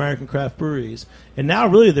so many American craft breweries. And now,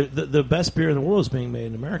 really, the best beer in the world is being made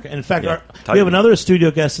in America. And in fact, Yeah, we totally. have another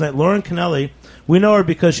studio guest tonight, Lauren Kennelly. We know her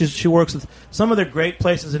because she works with some of the great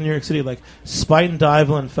places in New York City, like Spite and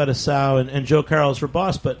Dival and Feta Sau, and Joe Carroll is her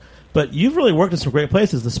boss. But you've really worked in some great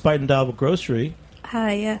places, the Spite and Dival Grocery.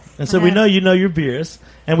 Hi, yes. And so we know you know your beers.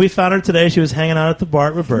 And we found her today. She was hanging out at the bar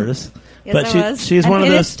at Roberta's. Yes, but I was. she's An one of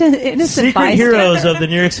those innocent secret bystander. heroes of the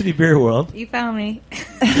New York City beer world. You found me.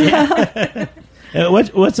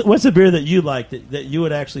 What's a beer that you like that you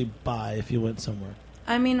would actually buy if you went somewhere?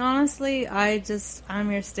 I mean, honestly,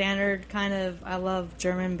 I'm your standard kind of, I love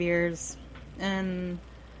German beers. And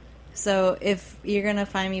so if you're going to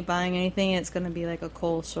find me buying anything, it's going to be like a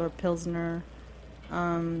Kolsch or Pilsner.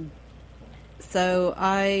 So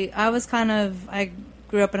I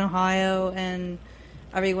grew up in Ohio, and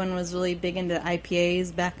everyone was really big into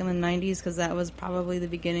IPAs back in the 90s because that was probably the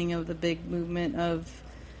beginning of the big movement of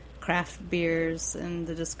craft beers and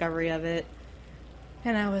the discovery of it.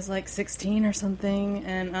 And I was like 16 or something,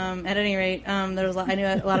 and at any rate, I knew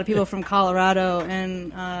a lot of people from Colorado,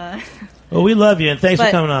 and Well, we love you, and thanks for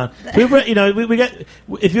But- coming on. We got.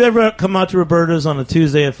 If you ever come out to Roberta's on a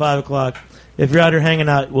Tuesday at 5:00, if you're out here hanging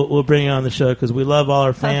out, we'll bring you on the show because we love all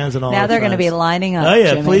our fans and all. Now our they're going to friends. be lining up. Oh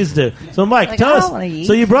yeah, Jimmy. please do. So, Mike, Like, tell I us. wanna eat.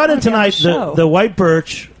 So you brought in I wanna be on tonight the show. the White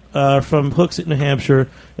Birch from Hooksett, New Hampshire,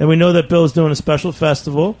 and we know that Bill's doing a special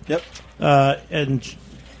festival. Yep. And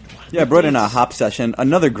Yeah, I brought in a hop session.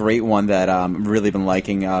 Another great one that I've really been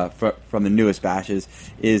liking from the newest batches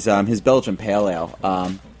is his Belgian Pale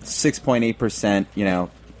Ale, 6.8%.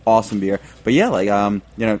 Awesome beer. But yeah,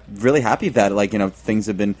 really happy that things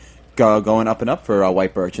have been going up and up for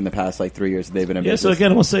White Birch in the past 3 years that they've been in yeah, business. so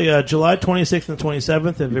again, we'll say July 26th and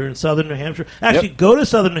 27th if you're in Southern New Hampshire. Actually, go to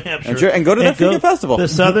Southern New Hampshire And go to that freaking festival. The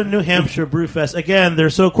Southern New Hampshire Brew Fest. Again, they're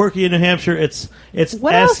so quirky in New Hampshire. It's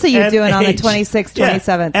What else are you doing on the SNH 26th,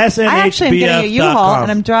 27th? Yeah, I actually am getting a U-Haul, SNHBF.com.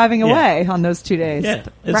 and I'm driving Yeah. away on those 2 days. Yeah,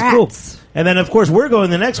 it's Rats. cool. And then, of course, we're going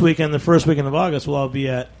the next weekend, the first weekend of August. We'll all be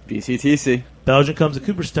at BCTC. Belgium Comes to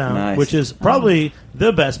Cooperstown, Nice. which is probably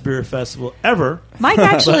the best beer festival ever. Mike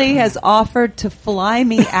actually has offered to fly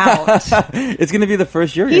me out. It's going to be the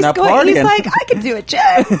first year you're He's not going. partying. He's like, I can do it, Jim.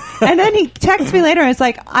 And then he texts me later and it's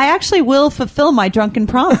like, I actually will fulfill my drunken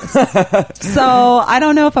promise. So I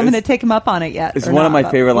don't know if I'm going to take him up on it yet. It's or one not, of my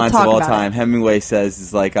but favorite we'll lines talk of all about it. time. Hemingway says,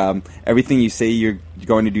 "Is like everything you say you're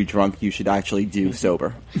going to do drunk, you should actually do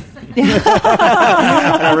sober." And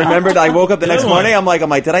I remembered. I woke up the next Good one. morning. I'm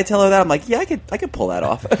like, did I tell her that? I'm like, yeah, I could pull that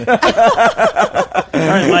off. All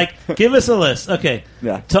right, Mike, give us a list. Okay.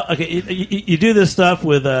 Yeah. Okay, you do this stuff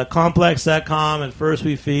with Complex.com and First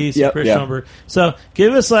We Feast and Yep, Chris yeah. Schomburg. So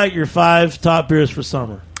give us your 5 top beers for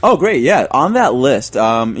summer. Oh, great! Yeah, on that list,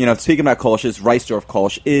 speaking about Kolsch's, Reisdorf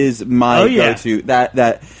Kolsch is my go-to.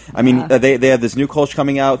 They have this new Kolsch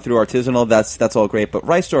coming out through Artisanal. That's all great. But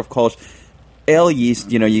Reisdorf Kolsch, ale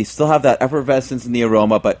yeast, you still have that effervescence in the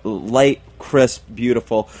aroma, but light, crisp,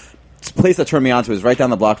 beautiful. This place that turned me on to is right down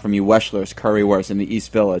the block from you, Weschler's Currywurst in the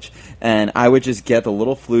East Village, and I would just get the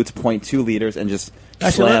little flutes, 0.2 liters, and just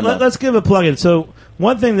slam them. Let's give a plug-in. So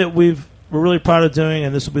one thing that we're really proud of doing,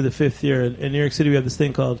 and this will be the 5th year, in New York City we have this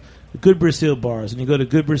thing called the Good Brazil Bars, and you go to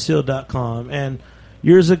goodbrazil.com. And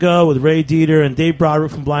years ago with Ray Dieter and Dave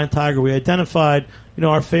Broderick from Blind Tiger, we identified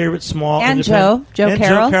our favorite small And independent- Joe and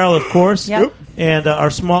Carroll. Joe Carroll, of course, Yep. and our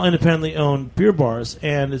small independently owned beer bars,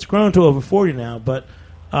 and it's grown to over 40 now. But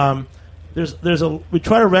we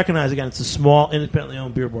try to recognize again it's a small independently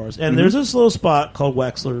owned beer bars, and there's this little spot called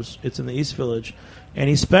Wexler's. It's in the East Village, and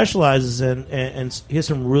he specializes in and he has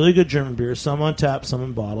some really good German beers, some on tap, some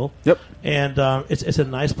in bottle. Yep. And it's a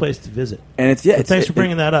nice place to visit. And Thanks for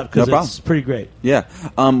bringing that up because no it's pretty great. Yeah,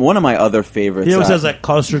 one of my other favorites. He always has like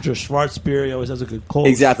Kostridge or Schwarzbier. He always has a good cold.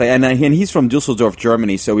 Exactly, and he's from Dusseldorf,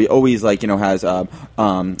 Germany, so he always has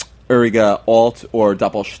Uriga Alt or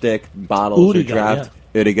Doppelstick bottles or Uriga, draft.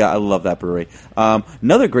 Uriga, I love that brewery.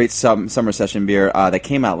 Another great summer session beer that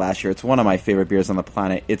came out last year. It's one of my favorite beers on the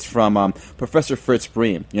planet. It's from Professor Fritz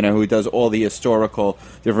Bream, who does all the historical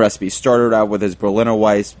different recipes. Started out with his Berliner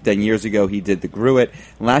Weiss. Then years ago he did the Gruit.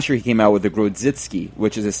 Last year he came out with the Grodzicki,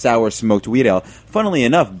 which is a sour smoked wheat ale. Funnily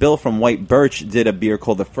enough, Bill from White Birch did a beer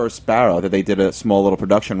called the First Sparrow that they did a small little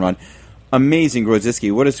production run. Amazing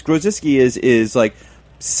Grodzicki. What Grodzicki is like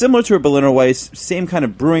similar to a Berliner Weiss, same kind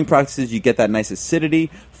of brewing practices. You get that nice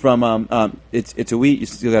acidity from it's a wheat. You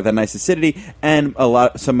still got that nice acidity, and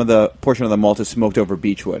some of the portion of the malt is smoked over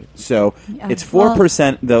beechwood. So it's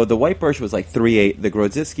 4%. Though the White Birch was like 3.8. The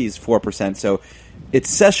Grodzicki is 4%. So it's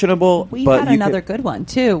sessionable. We but had you another could, good one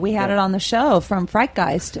too. We had it on the show from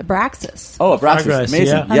Frightgeist, Abraxas. Oh, Abraxas, Abraxas, amazing,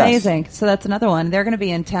 yeah. yes. Amazing. So that's another one. They're going to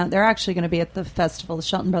be in town. They're actually going to be at the festival, the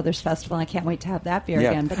Shelton Brothers Festival. And I can't wait to have that beer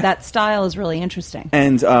Yeah. again. But that style is really interesting.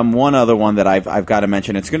 And one other one that I've got to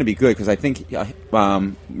mention. It's going to be good because I think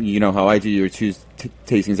you know how I do your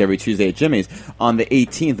tastings every Tuesday at Jimmy's. On the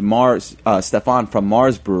 18th, Stefan from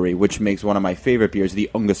Mars Brewery, which makes one of my favorite beers, the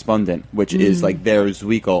Ungespundent, which is like their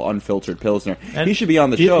Zwickel unfiltered Pilsner. And he should be on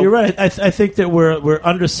the show. You're right. I think that we're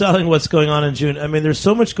underselling what's going on in June. I mean, there's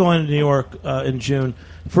so much going on in New York in June.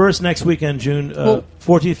 First, next weekend, June 14th,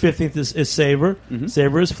 15th is Savor.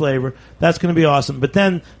 Savor is flavor. That's going to be awesome. But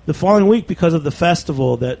then the following week, because of the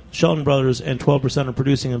festival that Shelton Brothers and 12% are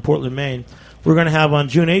producing in Portland, Maine, we're going to have on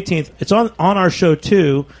June 18th. It's on our show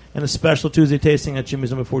too, and a special Tuesday tasting at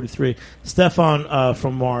Jimmy's number 43. Stefan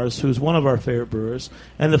from Mars, who's one of our favorite brewers,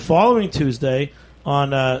 and the following Tuesday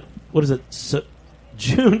on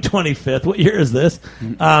June 25th. What year is this?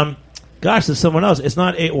 Gosh, there's someone else. It's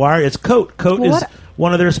not 8 Wire. It's Coat. Coat is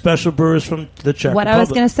one of their special brewers from the Czech What Republic. I was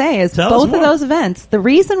going to say is both of those events, the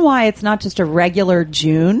reason why it's not just a regular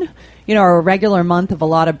June, or a regular month of a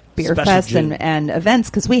lot of beer Special fests June. and events,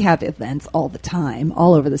 because we have events all the time,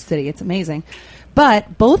 all over the city. It's amazing.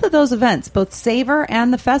 But both of those events, both Savor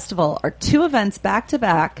and the festival, are two events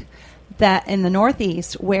back-to-back that in the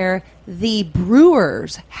Northeast where the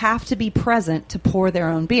brewers have to be present to pour their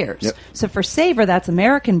own beers. Yep. So for Savor, that's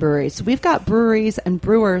American breweries. So we've got breweries and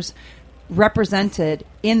brewers represented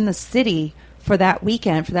in the city for that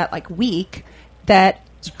weekend, for that week, that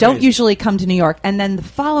don't usually come to New York. And then the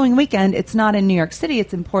following weekend, it's not in New York City,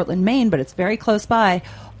 it's in Portland, Maine, but it's very close by.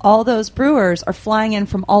 All those brewers are flying in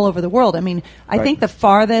from all over the world. I mean, I think the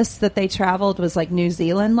farthest that they traveled was New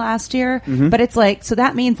Zealand last year. But it's so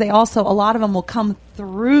that means a lot of them will come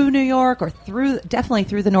through New York or definitely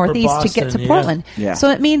through the Northeast to get to Boston, Portland. Yeah. So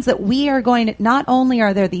it means that we are going to, not only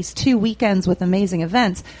are there these 2 weekends with amazing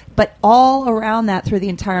events, but all around that through the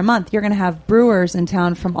entire month, you're going to have brewers in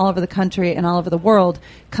town from all over the country and all over the world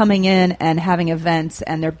coming in and having events,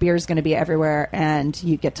 and their beer's going to be everywhere, and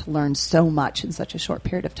you get to learn so much in such a short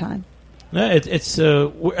period of time. No, it's.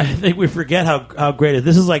 I think we forget how great it is.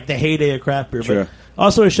 This is like the heyday of craft beer. Sure. But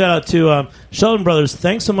also a shout out to Shelton Brothers.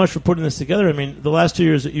 Thanks so much for putting this together. I mean, the last 2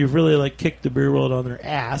 years you've really kicked the beer world on their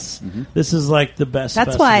ass. This is the best.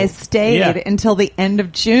 That's why I stayed Yeah. until the end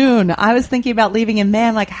of June. I was thinking about leaving in May.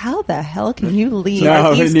 I'm like, how the hell can you leave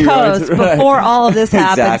No, the East New York, Coast right. before all of this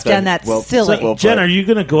happens, Exactly. Jen? That's Well, silly. So, Jen, are you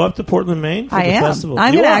going to go up to Portland, Maine for I the am. festival?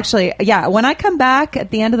 I'm You going to are? actually, when I come back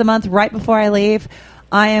at the end of the month, right before I leave,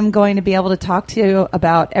 I am going to be able to talk to you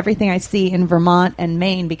about everything I see in Vermont and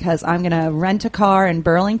Maine, because I'm going to rent a car in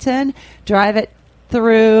Burlington, drive it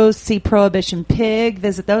through, see Prohibition Pig,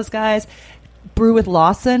 visit those guys, brew with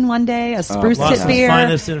Lawson one day, a spruce tip Lawson's beer.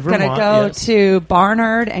 finest in Going to Vermont, go yes. to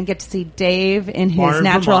Barnard and get to see Dave in his Barnard,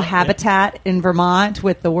 natural Vermont, yeah. habitat in Vermont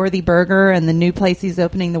with the Worthy Burger and the new place he's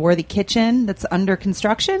opening, the Worthy Kitchen, that's under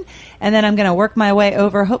construction. And then I'm going to work my way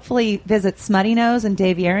over, hopefully visit Smutty Nose and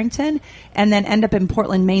Dave Yarrington, and then end up in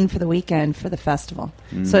Portland, Maine for the weekend for the festival.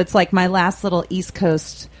 So it's like my last little East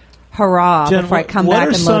Coast hurrah Jen, before I come what back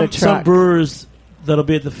are and load a truck. some brewers that'll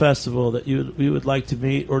be at the festival that you would like to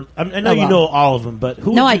meet? Or I know Oh, you well. know all of them, but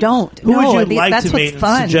who? No, would I you- don't. Who No, would you like that's to what's meet and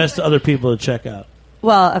fun. suggest to other people to check out?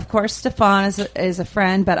 Well, of course, Stefan is a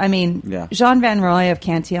friend, but I mean, Yeah. Jean Van Roy of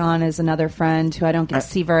Cantillon is another friend who I don't get to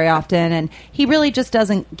see very often, and he really just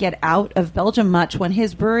doesn't get out of Belgium much. When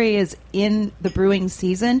his brewery is in the brewing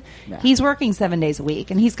season, he's working 7 days a week,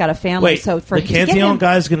 and he's got a family. Wait, so for the to get Cantillon him,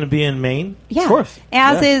 guy is going to be in Maine? yeah, Of course.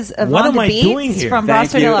 as Yeah. is Yvonne What am de I Beets doing here? from Thank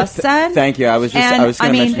Brasserie de you. la Seine. Thank you. I was and, going to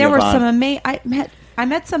mention there were Yvonne. some amazing. I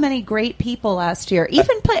met so many great people last year.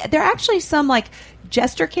 Even there are actually some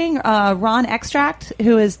Jester King, Ron Extract,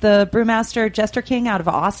 who is the brewmaster Jester King out of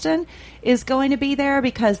Austin, is going to be there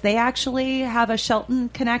because they actually have a Shelton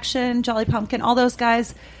connection. Jolly Pumpkin, all those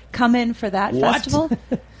guys come in for that What? festival.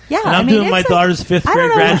 Yeah, And I'm doing my it's daughter's fifth I grade don't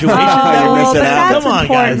know. graduation. You're Oh, missing but out. that's Come on,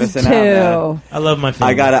 guys. important Missing out, too. I love my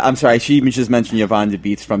family. I'm sorry. She just mentioned Yvonne de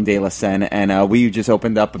Beets from De La Seine, and we just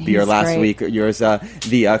opened up a beer He's last great. week. Yours,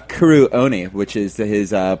 the Kuru Oni, which is his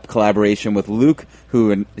collaboration with Luke,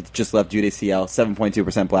 who just left Jude ACL,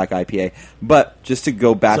 7.2% black IPA. But just to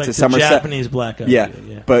go back It's like to the Somerset, Japanese black IPA, yeah.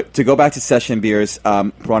 yeah. But to go back to session beers,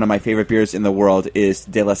 one of my favorite beers in the world is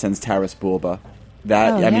De La Seine's Taras Bulba.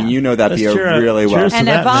 That Oh, I mean, yeah. you know that Let's beer cheer- really well. cheers to And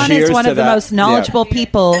that, Yvonne Cheers is one to of the that. most knowledgeable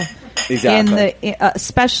people Exactly. in the,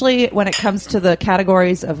 especially when it comes to the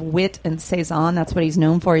categories of wit and saison. That's what he's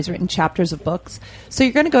known for. He's written chapters of books. So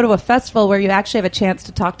you're going to go to a festival where you actually have a chance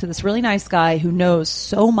to talk to this really nice guy who knows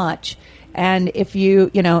so much And if you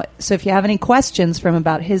have any questions from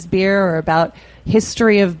about his beer or about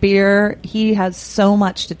history of beer, he has so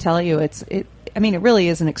much to tell you. It really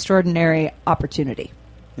is an extraordinary opportunity.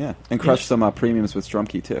 Yeah, and crush some premiums with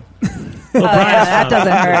Strumke too. That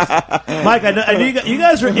doesn't hurt. Mike, I know you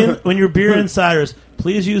guys are in when you're beer insiders.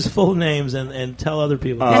 Please use full names and tell other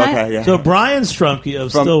people. Yeah. So Brian Strumke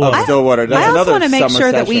of From Stillwater. Stillwater. That's I also another want to make summer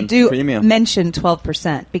sure that we session do premium. mention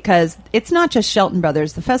 12% because it's not just Shelton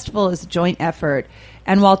Brothers. The festival is a joint effort.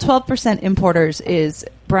 And while 12% Importers is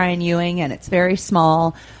Brian Ewing and it's very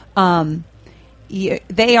small,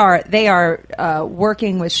 they are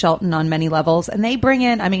working with Shelton on many levels. And they bring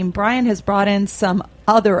in, Brian has brought in some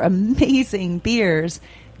other amazing beers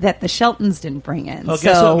that the Sheltons didn't bring in. Oh,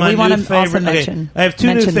 guess what? We want to favorite, also mention. I have two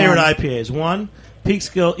new mention favorite them. IPAs. One,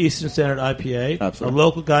 Peekskill Eastern Standard IPA, Absolutely. a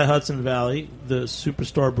local guy, Hudson Valley, the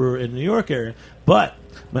superstar brewer in the New York area. But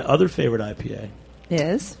my other favorite IPA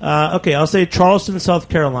Is? I'll say Charleston, South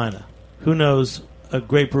Carolina. Who knows a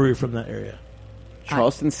great brewery from that area?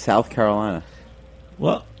 Charleston, South Carolina.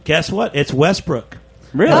 Well, guess what? It's Westbrook.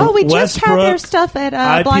 Really? Oh, we just had their Westbrook stuff at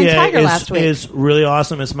IPA Blind Tiger last week. is really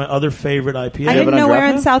awesome. It's my other favorite IPA. I didn't on know where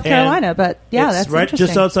draft in South And Carolina, but yeah, it's that's right interesting.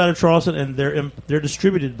 just outside of Charleston, and they're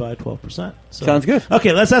distributed by 12%. So. Sounds good.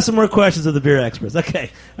 Okay, let's ask some more questions of the beer experts.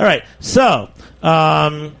 Okay, all right. So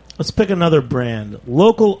let's pick another brand.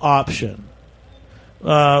 Local Option.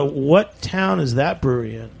 What town is that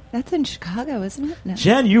brewery in? That's in Chicago, isn't it? No.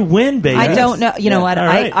 Jen, you win, baby. I don't know. You know what? All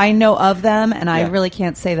right. I know of them, and I Yeah. really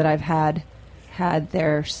can't say that I've had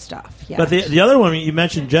their stuff yet. But the other one you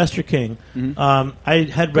mentioned, Jester King. I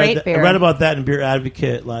had Great read beer. read about that in Beer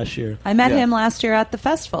Advocate last year. I met Yeah. him last year at the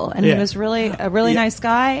festival, and Yeah. he was really a really Yeah. nice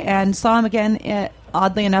guy. And saw him again,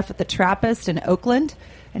 oddly enough, at the Trappist in Oakland.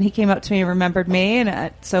 And he came up to me and remembered me.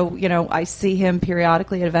 And so, I see him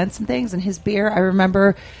periodically at events and things. And his beer, I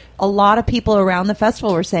remember a lot of people around the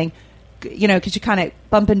festival were saying, because you kind of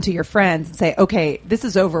bump into your friends and say, okay, this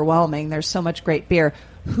is overwhelming. There's so much great beer.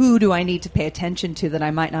 Who do I need to pay attention to that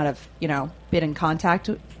I might not have, been in contact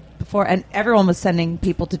with before? And everyone was sending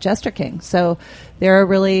people to Jester King. So they're a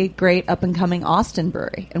really great up-and-coming Austin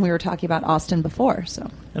brewery. And we were talking about Austin before. So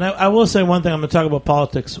And I will say one thing. I'm going to talk about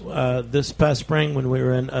politics. This past spring when we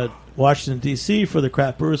were in Washington, D.C. for the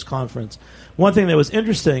Craft Brewers Conference, one thing that was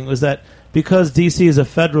interesting was that because D.C. is a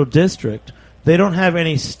federal district, they don't have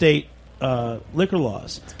any state liquor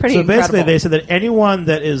laws. pretty so basically incredible. they said that anyone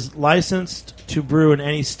that is licensed to brew in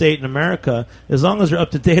any state in America, as long as they're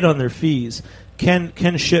up to date on their fees, can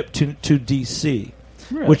ship to D.C.,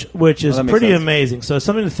 which is that makes pretty sense. amazing. So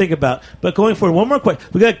something to think about. But going forward, one more question.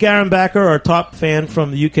 We got Garen Backer, our top fan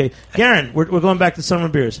from the UK. Garen, we're going back to summer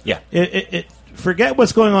beers. Yeah. Forget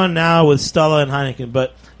what's going on now with Stella and Heineken,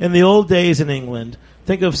 but in the old days in England,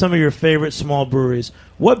 think of some of your favorite small breweries.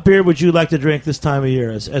 What beer would you like to drink this time of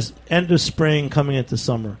year, as end of spring coming into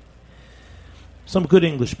summer? Some good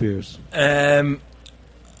English beers. I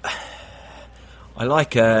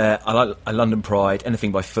like a London Pride,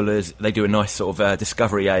 anything by Fuller's. They do a nice sort of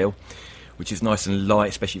discovery ale, which is nice and light,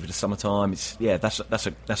 especially for the summertime.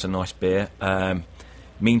 That's a nice beer.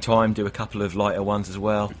 Meantime, do a couple of lighter ones as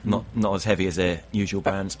well, not as heavy as their usual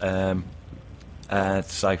brands. I'd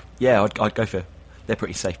go for. They're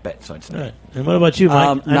pretty safe bets, I'd say. Right. And what about you,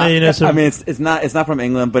 Mike? I know you know some. I mean, it's not from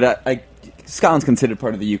England, but Scotland's considered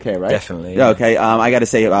part of the UK, right? Definitely, Yeah. yeah. Okay. I got to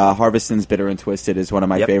say, Harveston's Bitter and Twisted is one of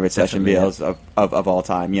my Yep, favorite session definitely, beers of all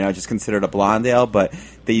time. Just considered a blonde ale, but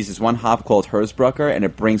they use this one hop called Hersbrucker, and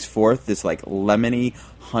it brings forth this like lemony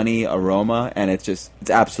honey aroma, and it's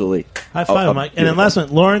absolutely High five, Mike. And then beautiful. last one,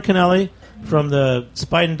 Lauren Kennelly from the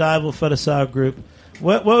Spite and Dival Fedasau group.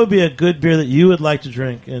 What would be a good beer that you would like to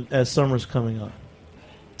drink as summer's coming on?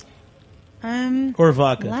 Or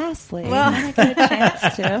vodka? lastly, Well- I get a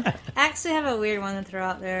chance to. I actually have a weird one to throw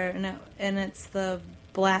out there, and it's the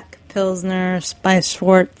Black Pilsner by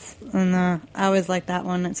Schwartz. And I always like that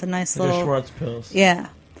one. It's a nice Like a little. Schwartz Pils. Yeah.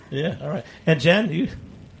 Yeah, all right. And Jen, you?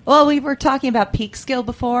 Well, we were talking about Peekskill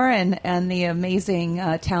before and the amazing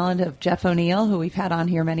talent of Jeff O'Neill, who we've had on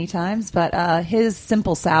here many times. But his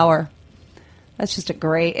Simple Sour, that's just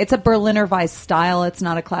it's a Berliner Weiss style. It's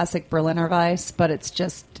not a classic Berliner Weiss, but it's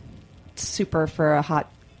just super for a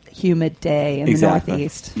hot, humid day in the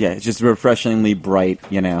Northeast. Yeah, it's just refreshingly bright,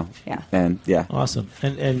 Yeah. And yeah. Awesome.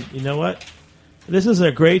 And you know what? This is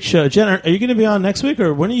a great show. Jen, are you going to be on next week,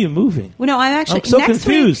 or when are you moving? Well, no, I'm so next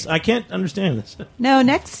confused. week- I can't understand this. No,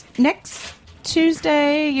 next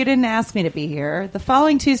Tuesday, you didn't ask me to be here. The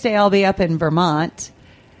following Tuesday, I'll be up in Vermont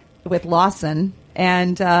with Lawson.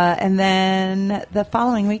 And then the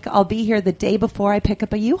following week, I'll be here the day before I pick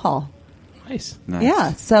up a U-Haul. Nice.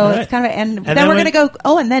 Yeah, so All right. it's kind of, and And then then we're when- going to go.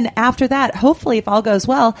 Oh, and then after that, hopefully, if all goes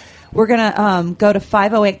well, we're going to go to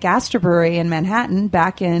 508 Gasterbrewery in Manhattan,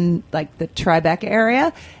 back in like the Tribeca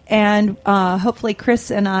area, and hopefully,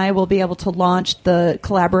 Chris and I will be able to launch the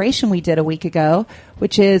collaboration we did a week ago,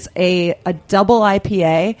 which is a double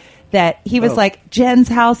IPA. That he was like, Jen's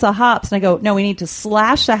House of Hops. And I go, no, we need to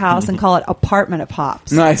slash the house and call it Apartment of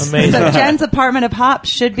Hops. Nice. Amazing. So Jen's Apartment of Hops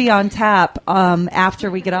should be on tap after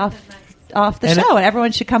we get off the And show. And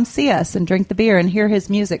everyone should come see us and drink the beer and hear his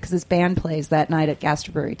music because his band plays that night at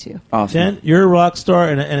Gasterbrewery too. Awesome. Jen, you're a rock star,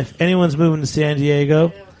 and if anyone's moving to San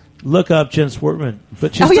Diego, look up Jen Sportman.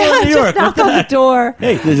 But she's still in New York. just knock What on the the heck? door.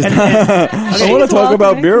 Hey, I want to talk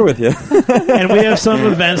about beer with you. and we have some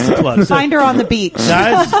events to plug. So, Find her on the beach.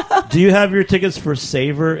 guys, do you have your tickets for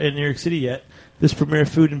Savor in New York City yet? This premier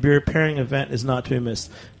food and beer pairing event is not to be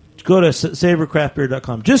missed. Go to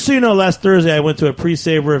savorcraftbeer.com. Just so you know, last Thursday I went to a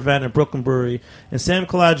pre-Savor event at Brooklyn Brewery, and Sam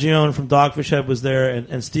Calagione from Dogfish Head was there,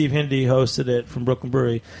 and Steve Hindy hosted it from Brooklyn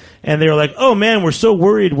Brewery. And they were like, oh, man, we're so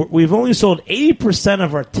worried. We've only sold 80%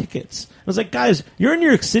 of our tickets. I was like, guys, you're in New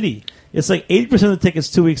York City. It's like 80% of the tickets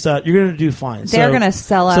 2 weeks out. You're going to do fine. They're gonna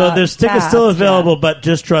sell So out there's tickets fast, still available, but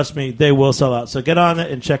just trust me, they will sell out. So get on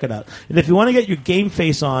it and check it out. And if you want to get your game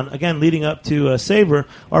face on, again, leading up to Savor,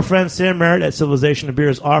 our friend Sam Merritt at Civilization of Beer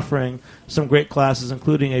is offering some great classes,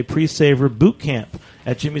 including a pre-Savor boot camp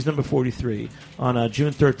at Jimmy's number 43 on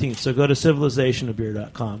June 13th. So go to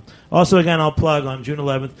civilizationofbeer.com. Also, again, I'll plug on June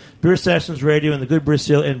 11th, Beer Sessions Radio and the Good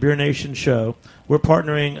Brazil and Beer Nation show. We're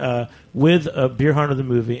partnering with Beer Hunter the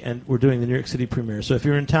movie, and we're doing the New York City premiere. So if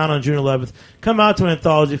you're in town on June 11th, come out to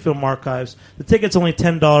Anthology Film Archives. The ticket's only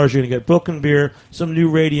 $10. You're going to get Broken Beer, some new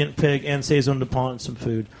Radiant Pig, and Saison DuPont, and some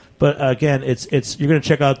food. But again, it's you're going to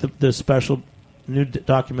check out the special new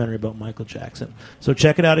documentary about Michael Jackson. So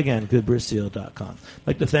check it out again, goodbrewseal.com. I'd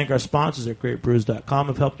like to thank our sponsors at greatbrews.com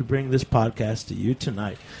who have helped to bring this podcast to you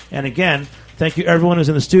tonight. And again, thank you everyone who's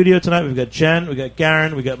in the studio tonight. We've got Jen, we've got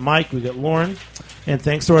Garen, we've got Mike, we've got Lauren. And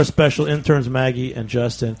thanks to our special interns, Maggie and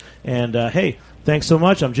Justin. And hey, thanks so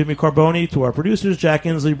much. I'm Jimmy Carboni. To our producers, Jack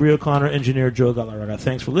Inslee, Brie O'Connor, engineer Joe Galarraga.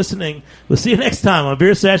 Thanks for listening. We'll see you next time on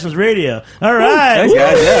Beer Sessions Radio. All right. Thanks,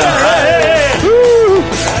 guys. Yeah. All right.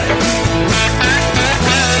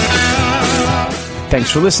 Thanks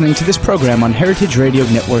for listening to this program on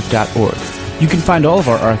heritageradionetwork.org. You can find all of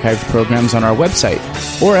our archived programs on our website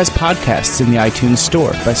or as podcasts in the iTunes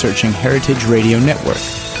Store by searching Heritage Radio Network.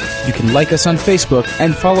 You can like us on Facebook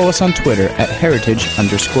and follow us on Twitter at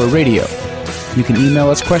heritage_radio. You can email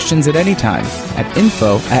us questions at any time at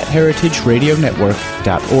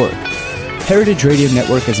info@heritageradionetwork.org. Heritage Radio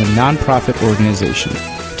Network is a non-profit organization.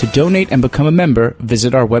 To donate and become a member,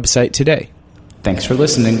 visit our website today. Thanks for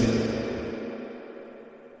listening.